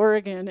Sherwood,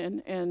 Oregon,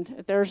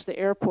 and there's the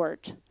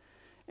airport.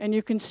 And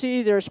you can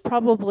see there's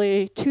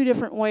probably 2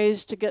 different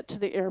ways to get to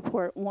the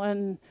airport.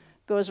 One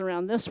goes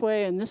around this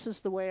way, and this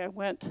is the way I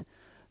went.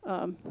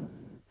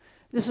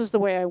 This is the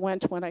way I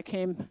went when I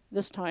came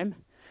this time.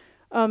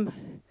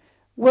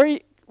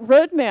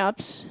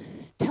 Roadmaps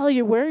tell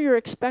you where you're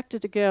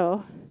expected to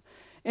go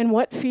and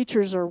what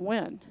features are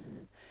when.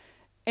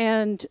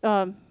 And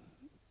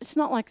it's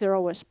not like they're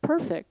always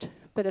perfect,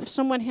 but if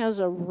someone has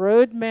a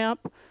roadmap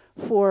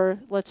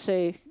for, let's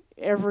say,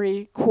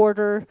 every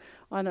quarter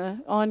on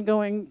an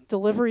ongoing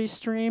delivery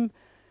stream,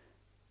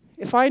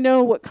 if I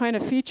know what kind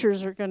of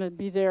features are going to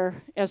be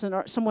there as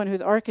someone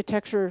with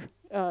architecture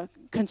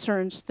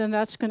concerns, then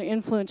that's going to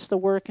influence the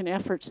work and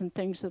efforts and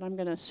things that I'm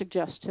going to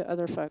suggest to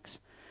other folks.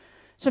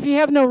 So if you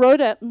have no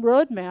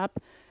roadmap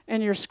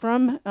and your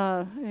Scrum,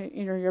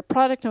 your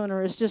product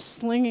owner is just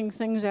slinging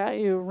things at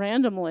you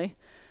randomly,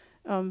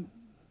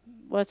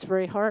 well, it's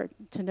very hard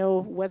to know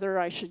whether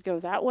I should go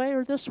that way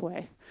or this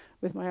way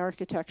with my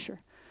architecture.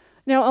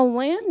 Now, a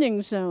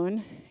landing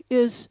zone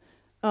is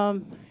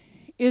a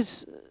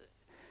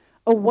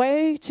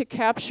way to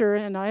capture,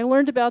 and I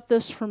learned about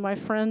this from my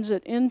friends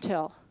at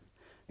Intel,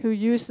 who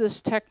use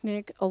this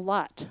technique a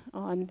lot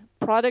on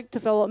product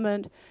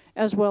development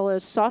as well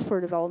as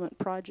software development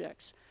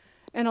projects.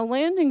 And a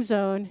landing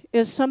zone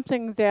is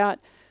something that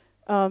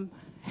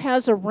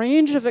has a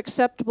range of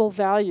acceptable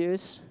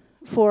values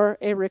for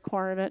a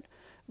requirement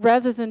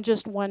rather than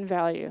just one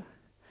value.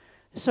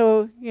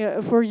 So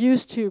if we're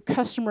used to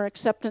customer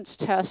acceptance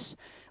tests,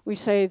 we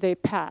say they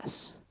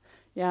pass.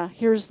 Yeah,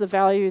 here's the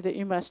value that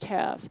you must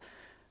have.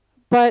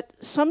 But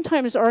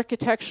sometimes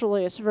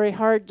architecturally it's very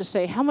hard to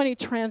say how many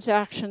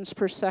transactions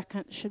per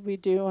second should we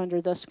do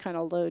under this kind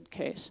of load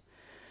case.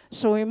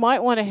 So we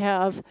might want to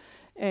have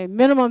a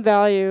minimum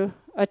value,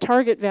 a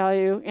target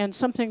value, and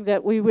something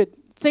that we would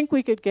think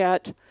we could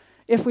get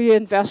if we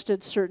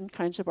invested certain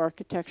kinds of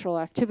architectural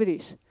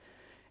activities.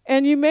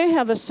 And you may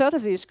have a set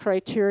of these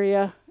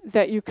criteria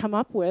that you come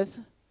up with.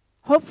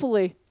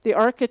 Hopefully the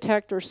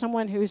architect or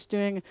someone who's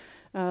doing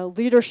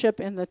leadership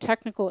in the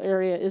technical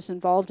area is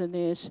involved in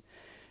these.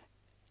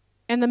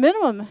 And the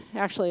minimum,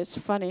 actually it's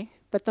funny,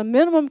 but the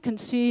minimum can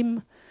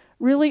seem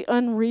really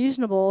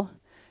unreasonable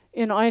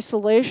in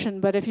isolation,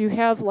 but if you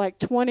have like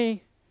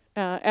 20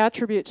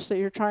 attributes that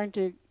you're trying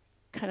to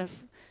kind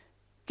of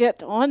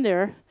get on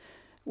there,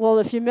 Well,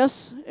 if you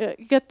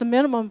get the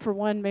minimum for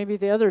one, maybe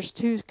the others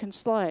two can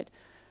slide.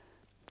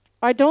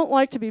 I don't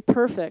like to be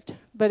perfect,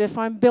 but if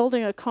I'm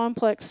building a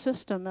complex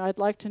system, I'd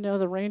like to know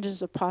the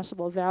ranges of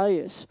possible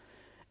values.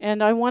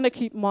 And I want to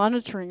keep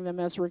monitoring them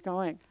as we're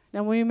going.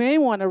 Now, we may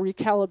want to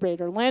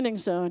recalibrate our landing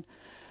zone.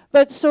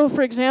 But so,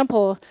 for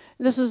example,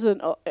 this is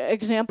an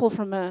example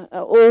from an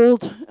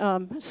old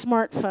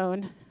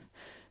smartphone.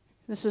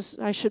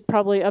 I should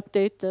probably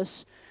update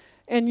this.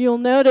 And you'll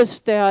notice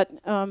that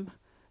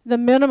the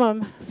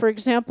minimum, for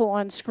example,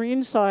 on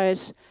screen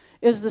size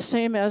is the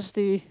same as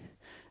the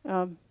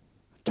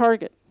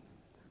target.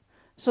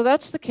 So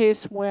that's the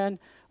case when,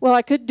 well,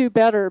 I could do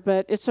better,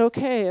 but it's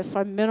okay if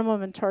my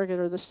minimum and target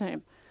are the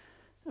same.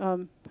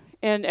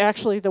 And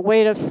actually, the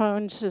weight of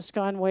phones has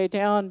gone way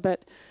down,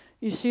 but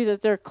you see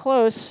that they're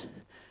close.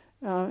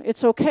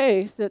 It's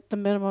okay that the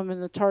minimum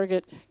and the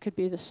target could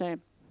be the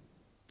same.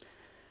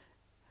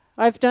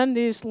 I've done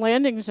these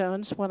landing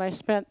zones when I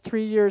spent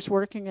 3 years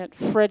working at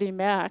Freddie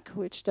Mac,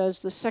 which does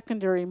the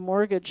secondary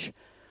mortgage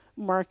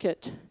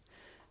market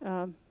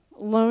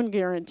loan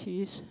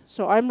guarantees.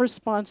 So I'm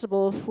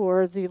responsible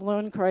for the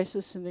loan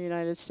crisis in the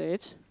United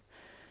States.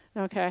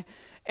 Okay.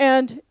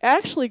 And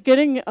actually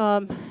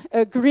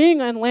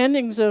agreeing on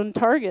landing zone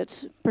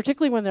targets,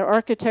 particularly when they're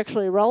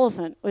architecturally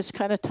relevant, was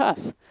kind of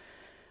tough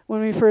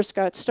when we first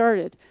got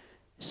started.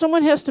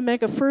 Someone has to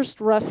make a first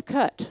rough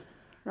cut,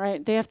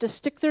 right? They have to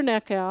stick their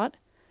neck out,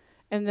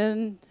 and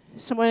then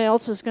someone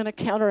else is going to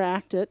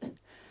counteract it.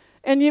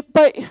 And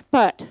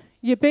but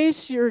you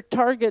base your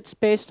targets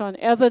based on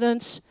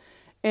evidence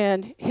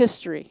and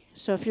history.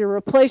 So if you're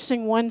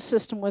replacing one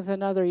system with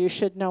another, you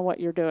should know what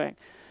you're doing.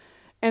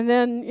 And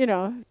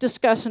then,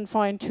 discuss and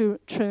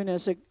fine-tune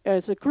as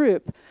a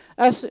group.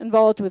 Us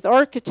involved with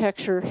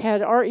architecture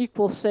had our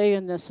equal say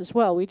in this as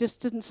well. We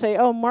just didn't say,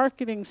 oh,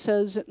 marketing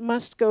says it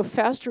must go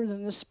faster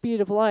than the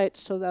speed of light,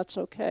 so that's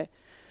okay.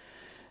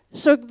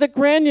 So the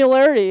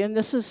granularity, and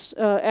this is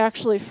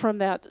actually from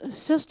that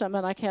system,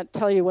 and I can't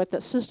tell you what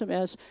that system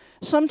is.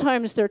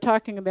 Sometimes they're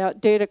talking about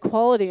data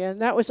quality,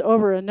 and that was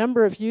over a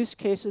number of use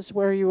cases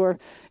where you were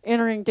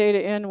entering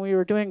data in, and we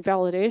were doing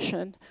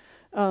validation.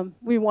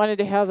 We wanted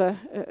to have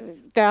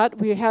that.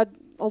 We had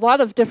a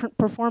lot of different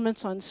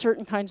performance on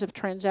certain kinds of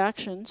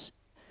transactions.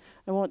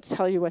 I won't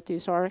tell you what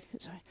these are,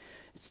 because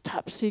it's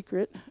top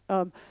secret.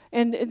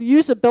 And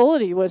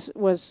usability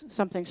was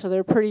something, so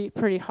they're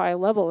pretty high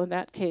level in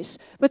that case.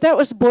 But that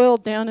was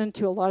boiled down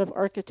into a lot of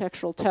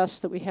architectural tests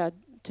that we had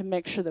to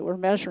make sure that we're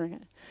measuring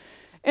it.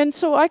 And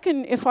so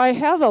if I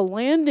have a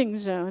landing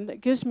zone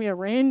that gives me a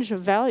range of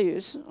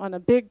values on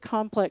a big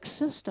complex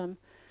system,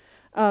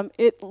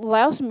 it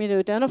allows me to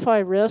identify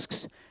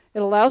risks. It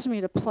allows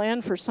me to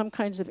plan for some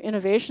kinds of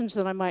innovations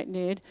that I might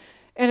need.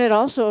 And it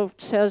also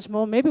says,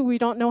 well, maybe we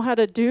don't know how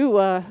to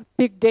do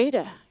big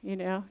data,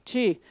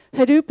 Gee,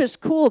 Hadoop is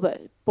cool,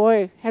 but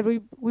boy,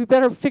 we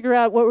better figure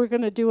out what we're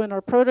going to do in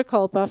our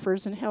protocol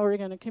buffers and how we're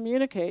going to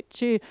communicate,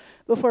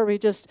 before we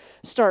just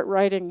start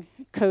writing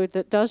code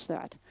that does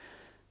that.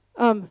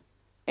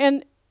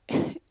 And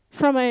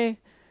from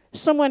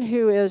someone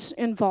who is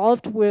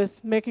involved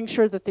with making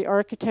sure that the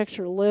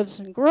architecture lives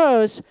and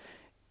grows,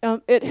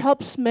 it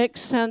helps make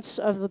sense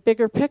of the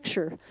bigger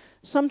picture.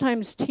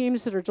 Sometimes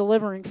teams that are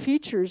delivering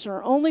features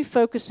are only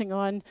focusing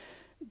on,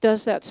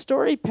 does that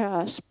story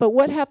pass? But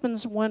what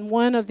happens when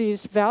one of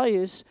these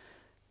values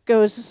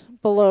goes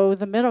below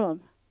the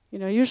minimum?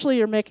 Usually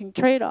you're making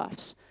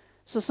trade-offs.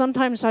 So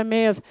sometimes I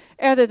may have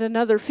added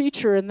another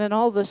feature, and then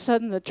all of a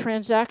sudden the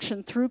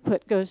transaction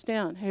throughput goes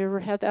down. Have you ever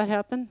had that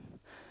happen?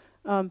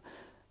 And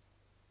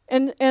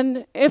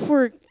if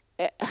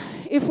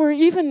we're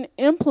even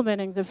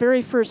implementing the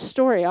very first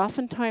story,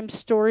 oftentimes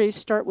stories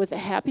start with a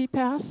happy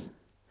path,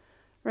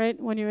 right?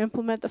 When you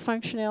implement the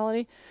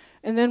functionality,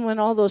 and then when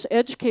all those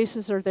edge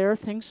cases are there,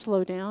 things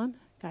slow down.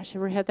 Gosh,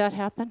 ever had that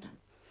happen?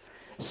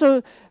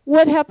 So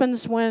what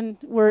happens when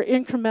we're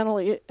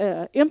incrementally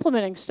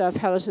implementing stuff?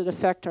 How does it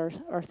affect our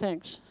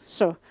things?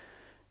 So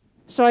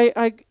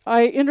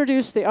I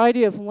introduced the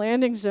idea of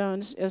landing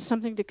zones as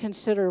something to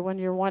consider when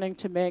you're wanting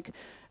to make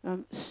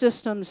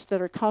systems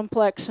that are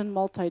complex and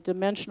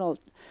multidimensional,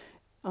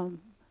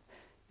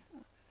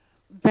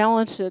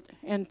 balance it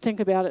and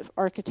think about it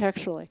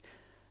architecturally.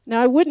 Now,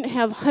 I wouldn't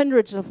have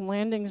hundreds of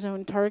landing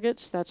zone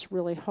targets. That's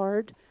really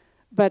hard.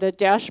 But a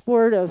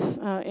dashboard of,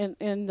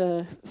 in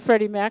the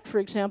Freddie Mac, for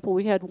example,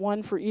 we had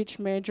one for each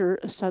major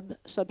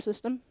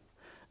subsystem,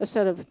 a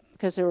set of,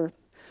 because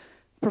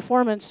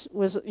performance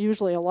was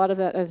usually a lot of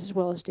that, as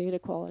well as data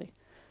quality.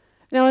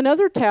 Now,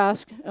 another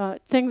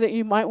thing that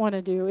you might want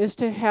to do is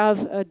to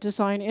have a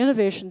design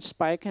innovation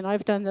spike, and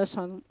I've done this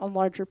on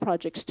larger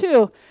projects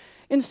too.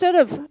 Instead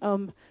of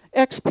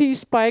XP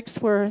spikes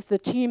where the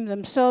team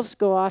themselves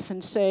go off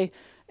and say,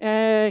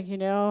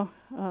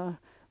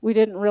 we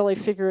didn't really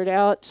figure it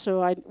out,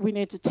 so we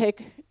need to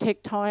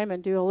take time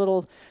and do a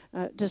little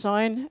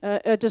design.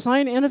 A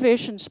design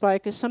innovation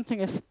spike is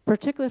something,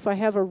 particularly if I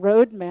have a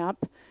roadmap,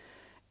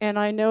 and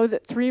I know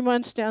that 3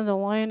 months down the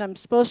line I'm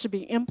supposed to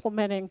be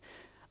implementing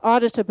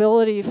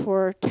auditability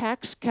for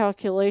tax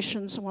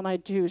calculations when I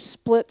do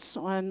splits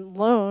on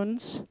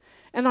loans,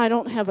 and I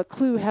don't have a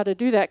clue how to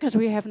do that because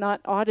we have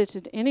not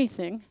audited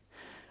anything,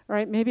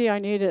 right? Maybe I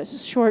need a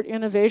short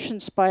innovation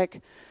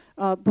spike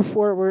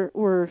before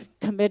we're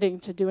committing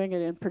to doing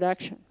it in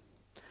production.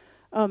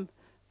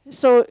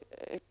 So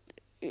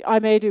I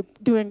may do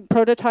doing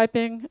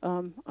prototyping,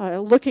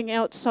 looking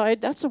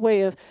outside. That's a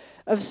way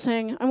of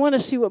saying, I want to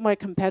see what my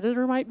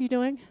competitor might be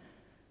doing,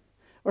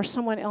 or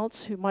someone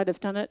else who might have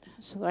done it,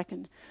 so that I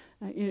can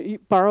you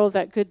borrow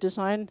that good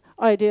design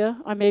idea.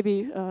 I may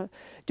be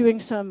doing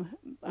some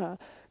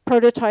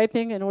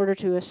prototyping in order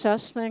to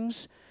assess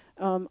things.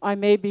 I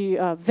may be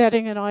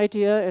vetting an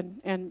idea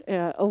and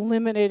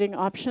eliminating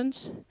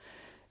options.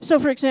 So,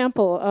 for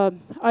example,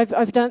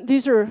 I've done,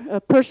 these are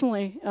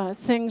personally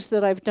things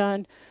that I've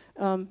done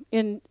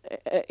in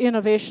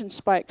innovation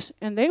spikes,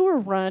 and they were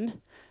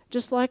run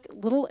just like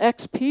little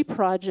XP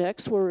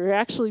projects where we were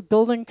actually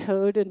building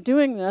code and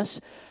doing this,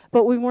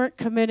 but we weren't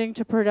committing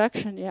to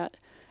production yet.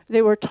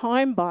 They were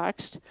time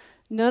boxed.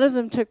 None of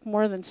them took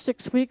more than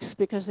 6 weeks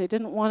because they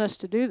didn't want us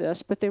to do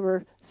this, but they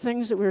were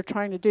things that we were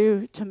trying to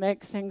do to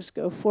make things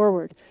go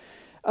forward.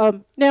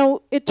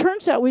 Now, it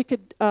turns out we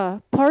could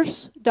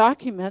parse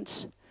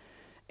documents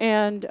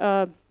and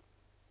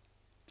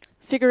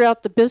figure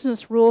out the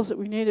business rules that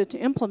we needed to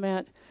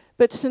implement.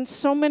 But since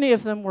so many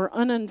of them were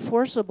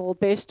unenforceable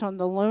based on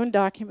the loan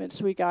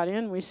documents we got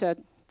in, we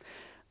said,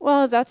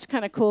 well, that's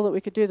kind of cool that we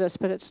could do this,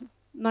 but it's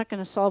not going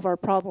to solve our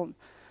problem.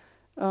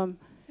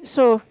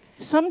 So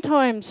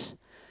sometimes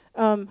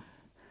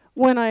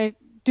when I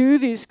do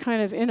these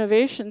kind of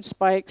innovation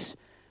spikes,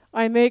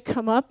 I may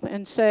come up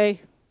and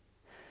say,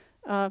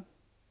 you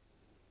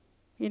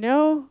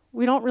know,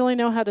 we don't really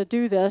know how to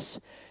do this,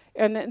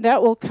 and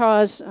that will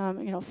cause,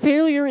 you know,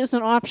 failure is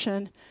an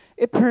option.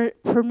 It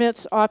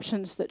permits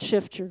options that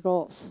shift your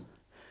goals.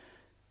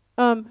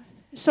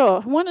 So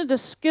I wanted to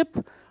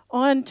skip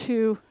on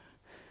to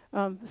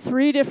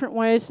 3 different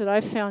ways that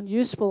I've found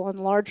useful on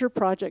larger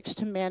projects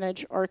to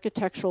manage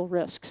architectural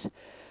risks.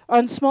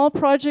 On small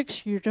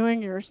projects, you're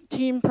doing your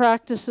team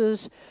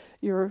practices,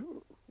 you're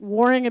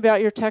worrying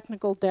about your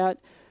technical debt,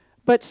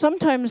 but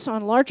sometimes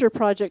on larger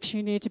projects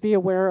you need to be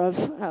aware of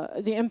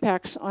the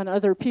impacts on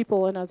other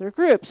people and other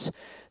groups.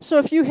 So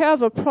if you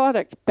have a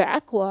product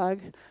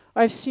backlog,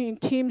 I've seen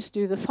teams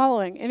do the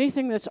following.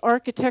 Anything that's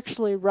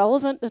architecturally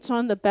relevant that's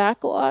on the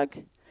backlog,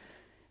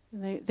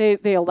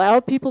 they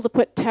allow people to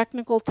put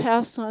technical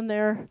tasks on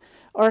there,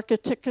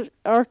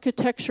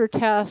 architecture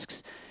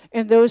tasks,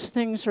 and those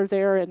things are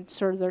there and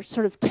they're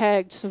sort of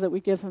tagged so that we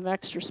give them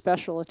extra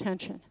special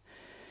attention.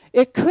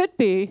 It could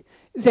be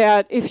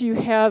that if you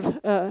have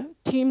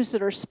teams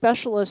that are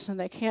specialists and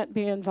they can't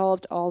be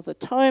involved all the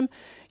time,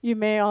 you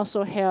may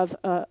also have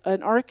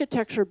an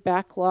architecture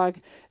backlog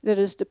that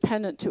is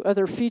dependent to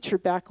other feature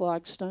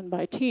backlogs done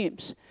by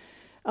teams.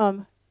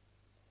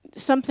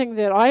 Something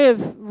that I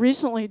have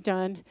recently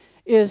done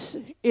is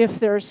if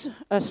there's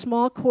a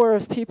small core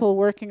of people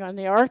working on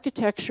the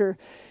architecture,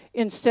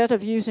 instead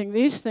of using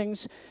these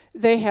things,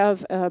 they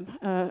have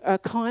a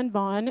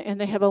Kanban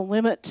and they have a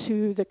limit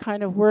to the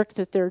kind of work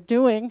that they're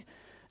doing,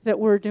 that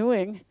we're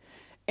doing.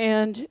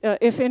 And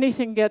if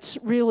anything gets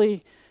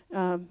really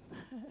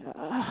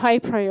high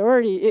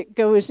priority, it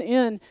goes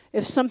in.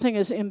 If something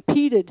is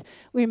impeded,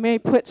 we may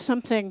put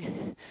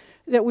something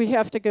that we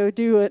have to go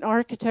do an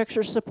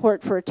architecture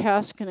support for a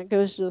task, and it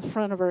goes to the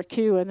front of our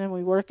queue, and then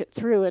we work it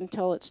through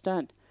until it's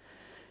done.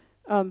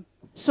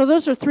 So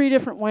those are 3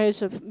 different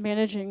ways of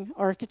managing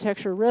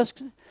architecture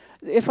risk.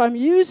 If I'm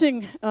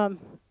using,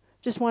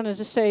 just wanted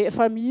to say, if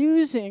I'm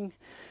using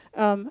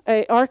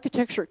a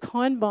architecture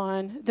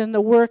Kanban, then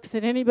the work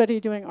that anybody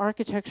doing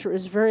architecture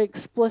is very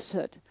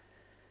explicit,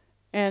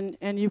 and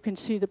you can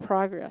see the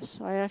progress.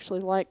 I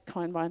actually like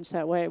Kanbans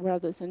that way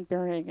rather than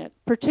burying it,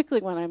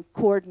 particularly when I'm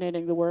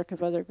coordinating the work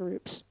of other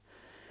groups.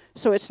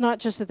 So it's not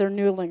just that they're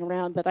noodling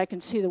around, but I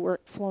can see the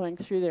work flowing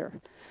through there.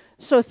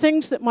 So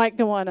things that might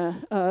go on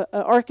a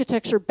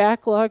architecture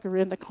backlog or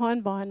in the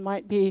Kanban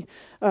might be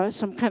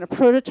some kind of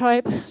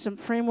prototype, some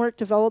framework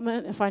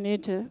development if I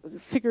need to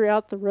figure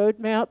out the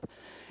roadmap.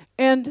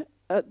 And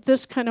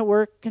this kind of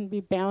work can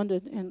be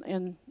bounded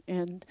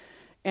and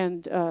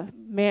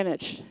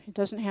managed. It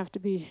doesn't have to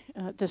be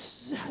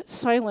this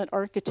silent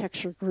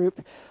architecture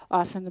group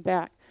off in the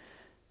back.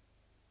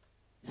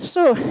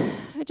 So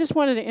I just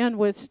wanted to end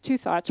with 2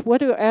 thoughts. What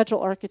do Agile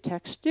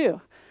architects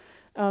do?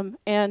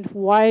 And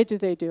why do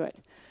they do it?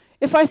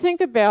 If I think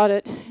about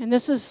it, and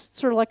this is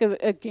sort of like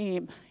a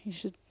game, you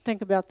should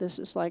think about this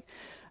as like,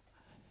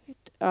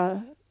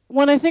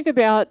 when I think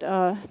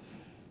about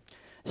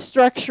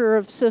structure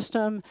of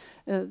system,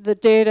 the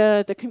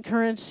data, the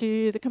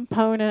concurrency, the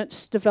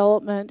components,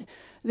 development,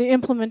 the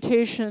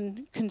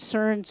implementation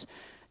concerns,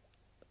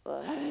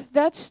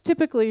 that's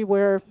typically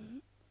where,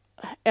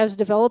 as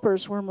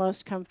developers, we're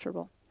most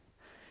comfortable.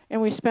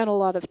 And we spend a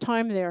lot of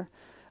time there.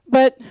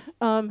 But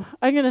I'm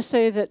going to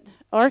say that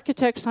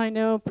architects I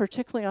know,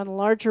 particularly on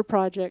larger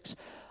projects,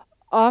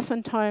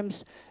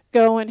 oftentimes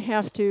go and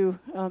have to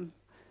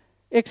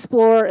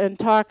explore and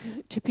talk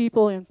to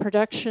people in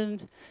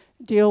production,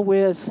 deal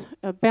with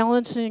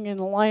balancing and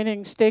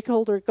aligning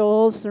stakeholder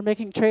goals. They're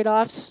making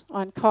trade-offs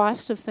on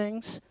cost of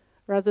things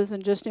rather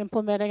than just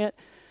implementing it.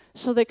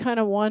 So they kind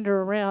of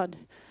wander around.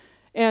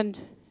 And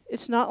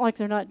it's not like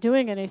they're not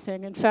doing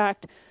anything. In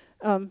fact,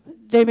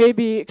 they may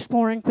be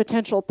exploring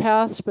potential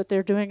paths, but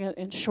they're doing it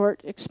in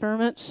short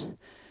experiments.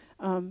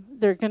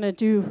 They're going to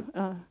do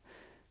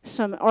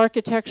some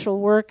architectural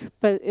work,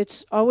 but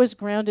it's always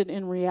grounded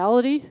in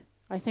reality.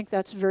 I think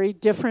that's very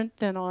different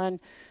than on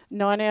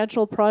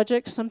non-agile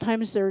projects.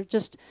 Sometimes they're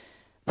just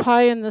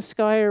pie in the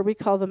sky, or we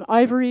call them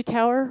ivory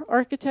tower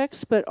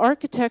architects, but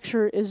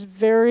architecture is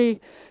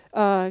very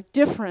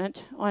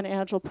different on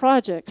agile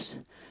projects.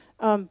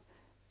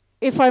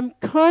 If I'm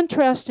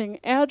contrasting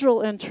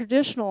agile and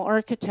traditional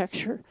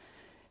architecture,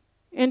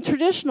 in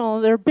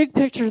traditional, they're big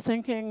picture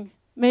thinking,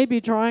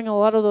 maybe drawing a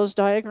lot of those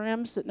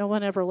diagrams that no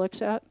one ever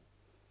looks at,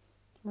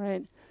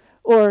 right?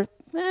 Or,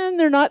 and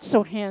they're not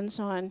so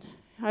hands-on.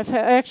 I've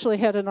actually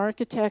had an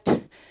architect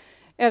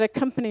at a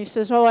company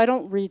says, oh, I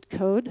don't read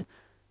code,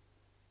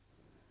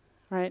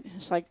 right?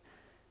 It's like,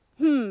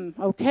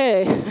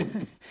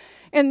 okay.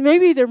 And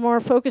maybe they're more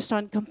focused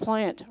on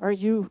compliant. Are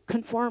you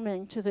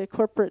conforming to the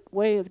corporate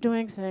way of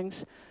doing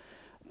things?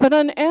 But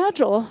on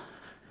agile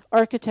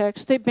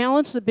architects, they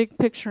balance the big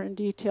picture and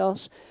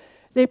details.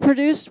 They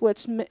produce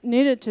what's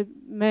needed to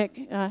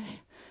make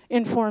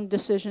informed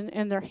decision,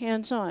 and they're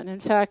hands-on. In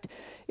fact,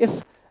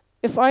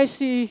 if I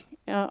see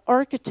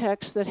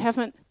architects that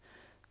haven't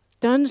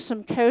done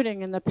some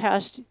coding in the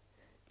past,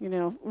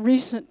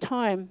 recent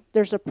time,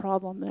 there's a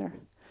problem there.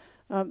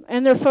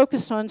 And they're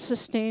focused on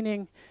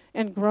sustaining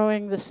and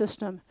growing the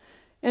system.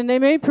 And they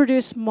may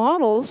produce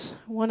models,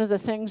 one of the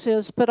things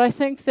is, but I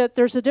think that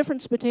there's a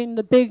difference between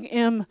the big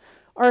M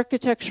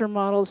architecture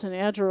models and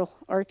agile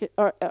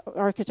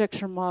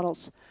architecture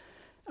models.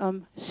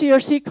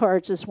 CRC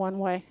cards is one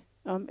way.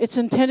 It's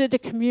intended to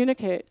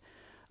communicate.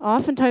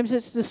 Oftentimes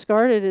it's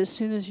discarded as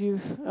soon as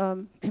you've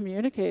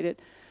communicated.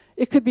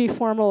 It could be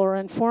formal or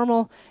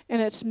informal,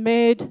 and it's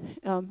made,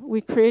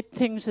 we create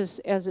things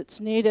as it's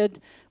needed.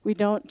 We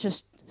don't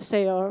just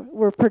say, oh,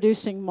 we're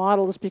producing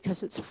models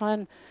because it's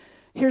fun.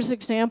 Here's an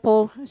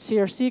example,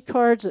 CRC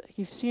cards,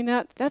 you've seen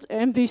that. That's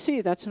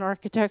MVC, that's an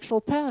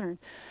architectural pattern.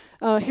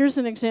 Here's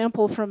an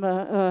example from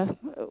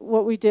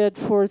what we did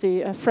for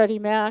the Freddie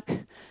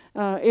Mac.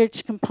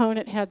 Each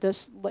component had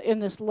this, in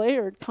this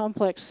layered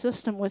complex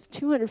system with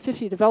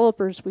 250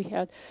 developers, we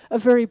had a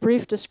very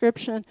brief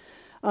description.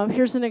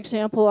 Here's an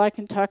example I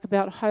can talk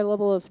about, a high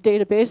level of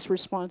database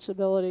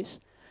responsibilities.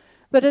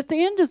 But at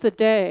the end of the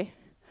day,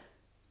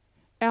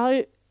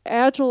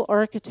 agile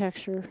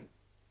architecture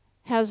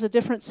has a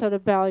different set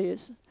of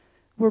values.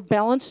 We're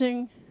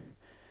balancing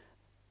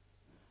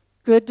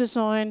good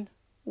design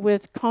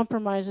with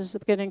compromises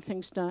of getting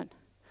things done.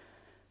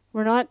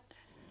 We're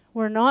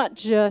not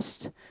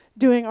just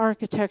doing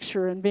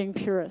architecture and being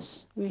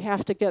purists. We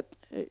have to get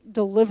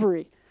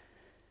delivery.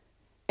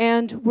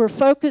 And we're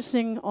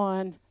focusing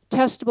on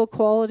testable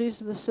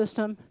qualities of the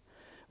system.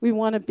 We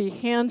want to be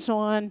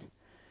hands-on.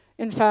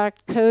 In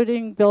fact,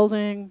 coding,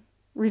 building,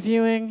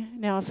 reviewing.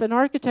 Now, if an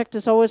architect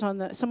is always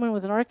on someone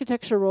with an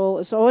architecture role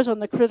is always on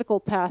the critical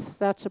path,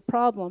 that's a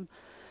problem.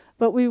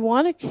 But we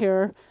want to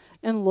care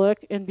and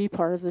look and be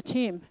part of the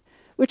team,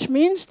 which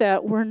means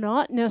that we're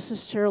not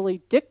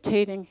necessarily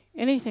dictating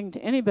anything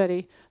to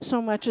anybody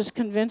so much as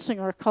convincing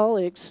our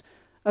colleagues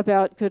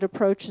about good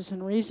approaches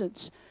and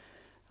reasons.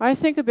 I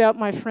think about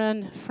my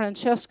friend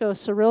Francesco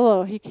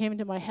Cirillo. He came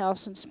to my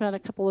house and spent a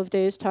couple of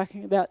days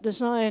talking about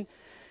design,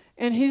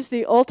 and he's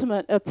the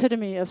ultimate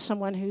epitome of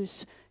someone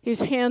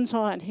he's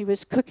hands-on. He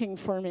was cooking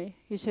for me.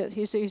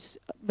 He's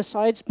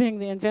besides being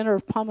the inventor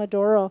of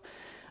Pomodoro,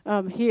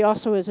 he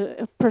also is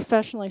a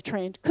professionally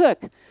trained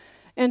cook.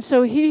 And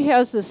so he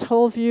has this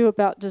whole view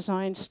about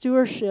design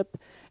stewardship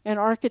and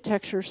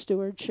architecture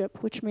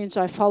stewardship, which means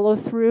I follow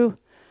through.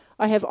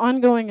 I have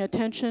ongoing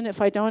attention.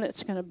 If I don't,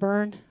 it's going to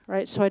burn,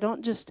 right? So I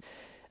don't just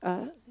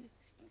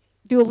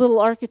do a little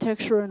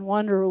architecture and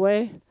wander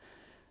away.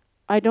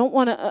 I don't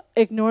want to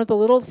ignore the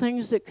little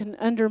things that can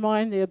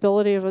undermine the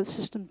ability of a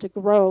system to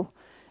grow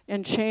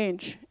and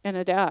change and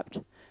adapt.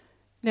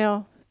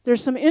 Now,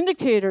 there's some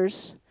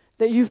indicators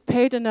that you've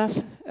paid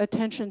enough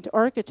attention to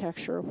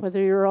architecture,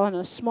 whether you're on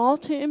a small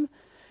team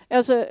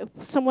as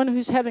someone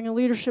who's having a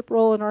leadership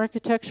role in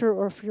architecture,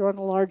 or if you're on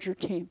a larger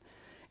team.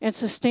 And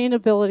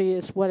sustainability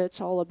is what it's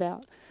all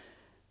about.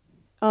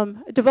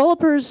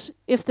 Developers,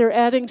 if they're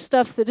adding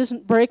stuff that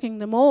isn't breaking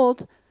the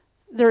mold,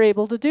 they're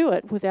able to do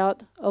it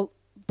without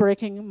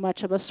breaking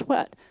much of a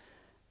sweat.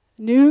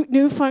 New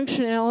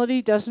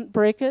functionality doesn't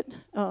break it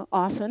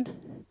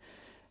often.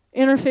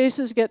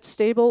 Interfaces get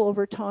stable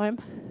over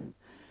time.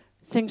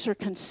 Things are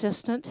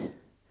consistent.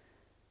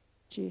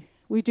 Gee,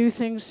 we do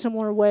things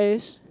similar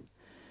ways.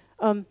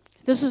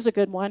 This is a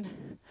good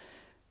one.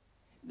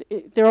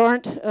 There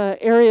aren't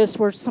areas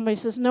where somebody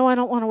says, no, I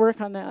don't want to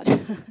work on that,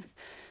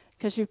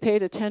 because you've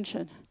paid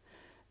attention.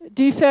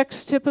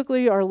 Defects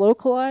typically are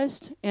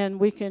localized, and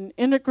we can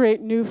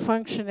integrate new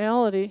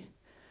functionality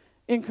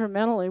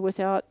incrementally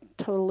without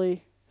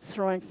totally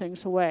throwing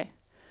things away.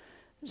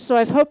 So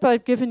I hope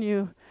I've given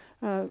you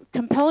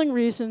compelling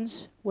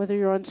reasons, whether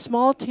you're on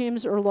small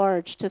teams or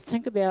large, to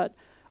think about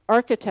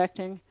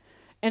architecting.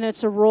 And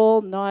it's a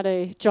role, not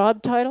a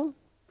job title.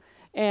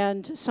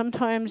 And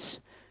sometimes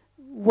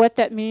what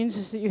that means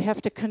is that you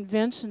have to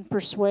convince and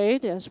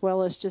persuade, as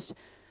well as just,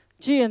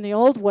 gee, in the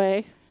old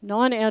way,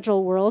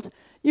 non-agile world,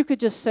 you could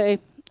just say,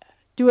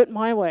 do it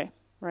my way,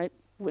 right?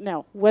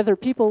 Now, whether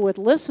people would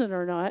listen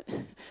or not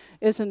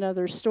is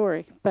another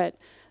story. But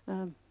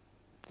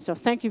so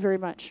thank you very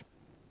much.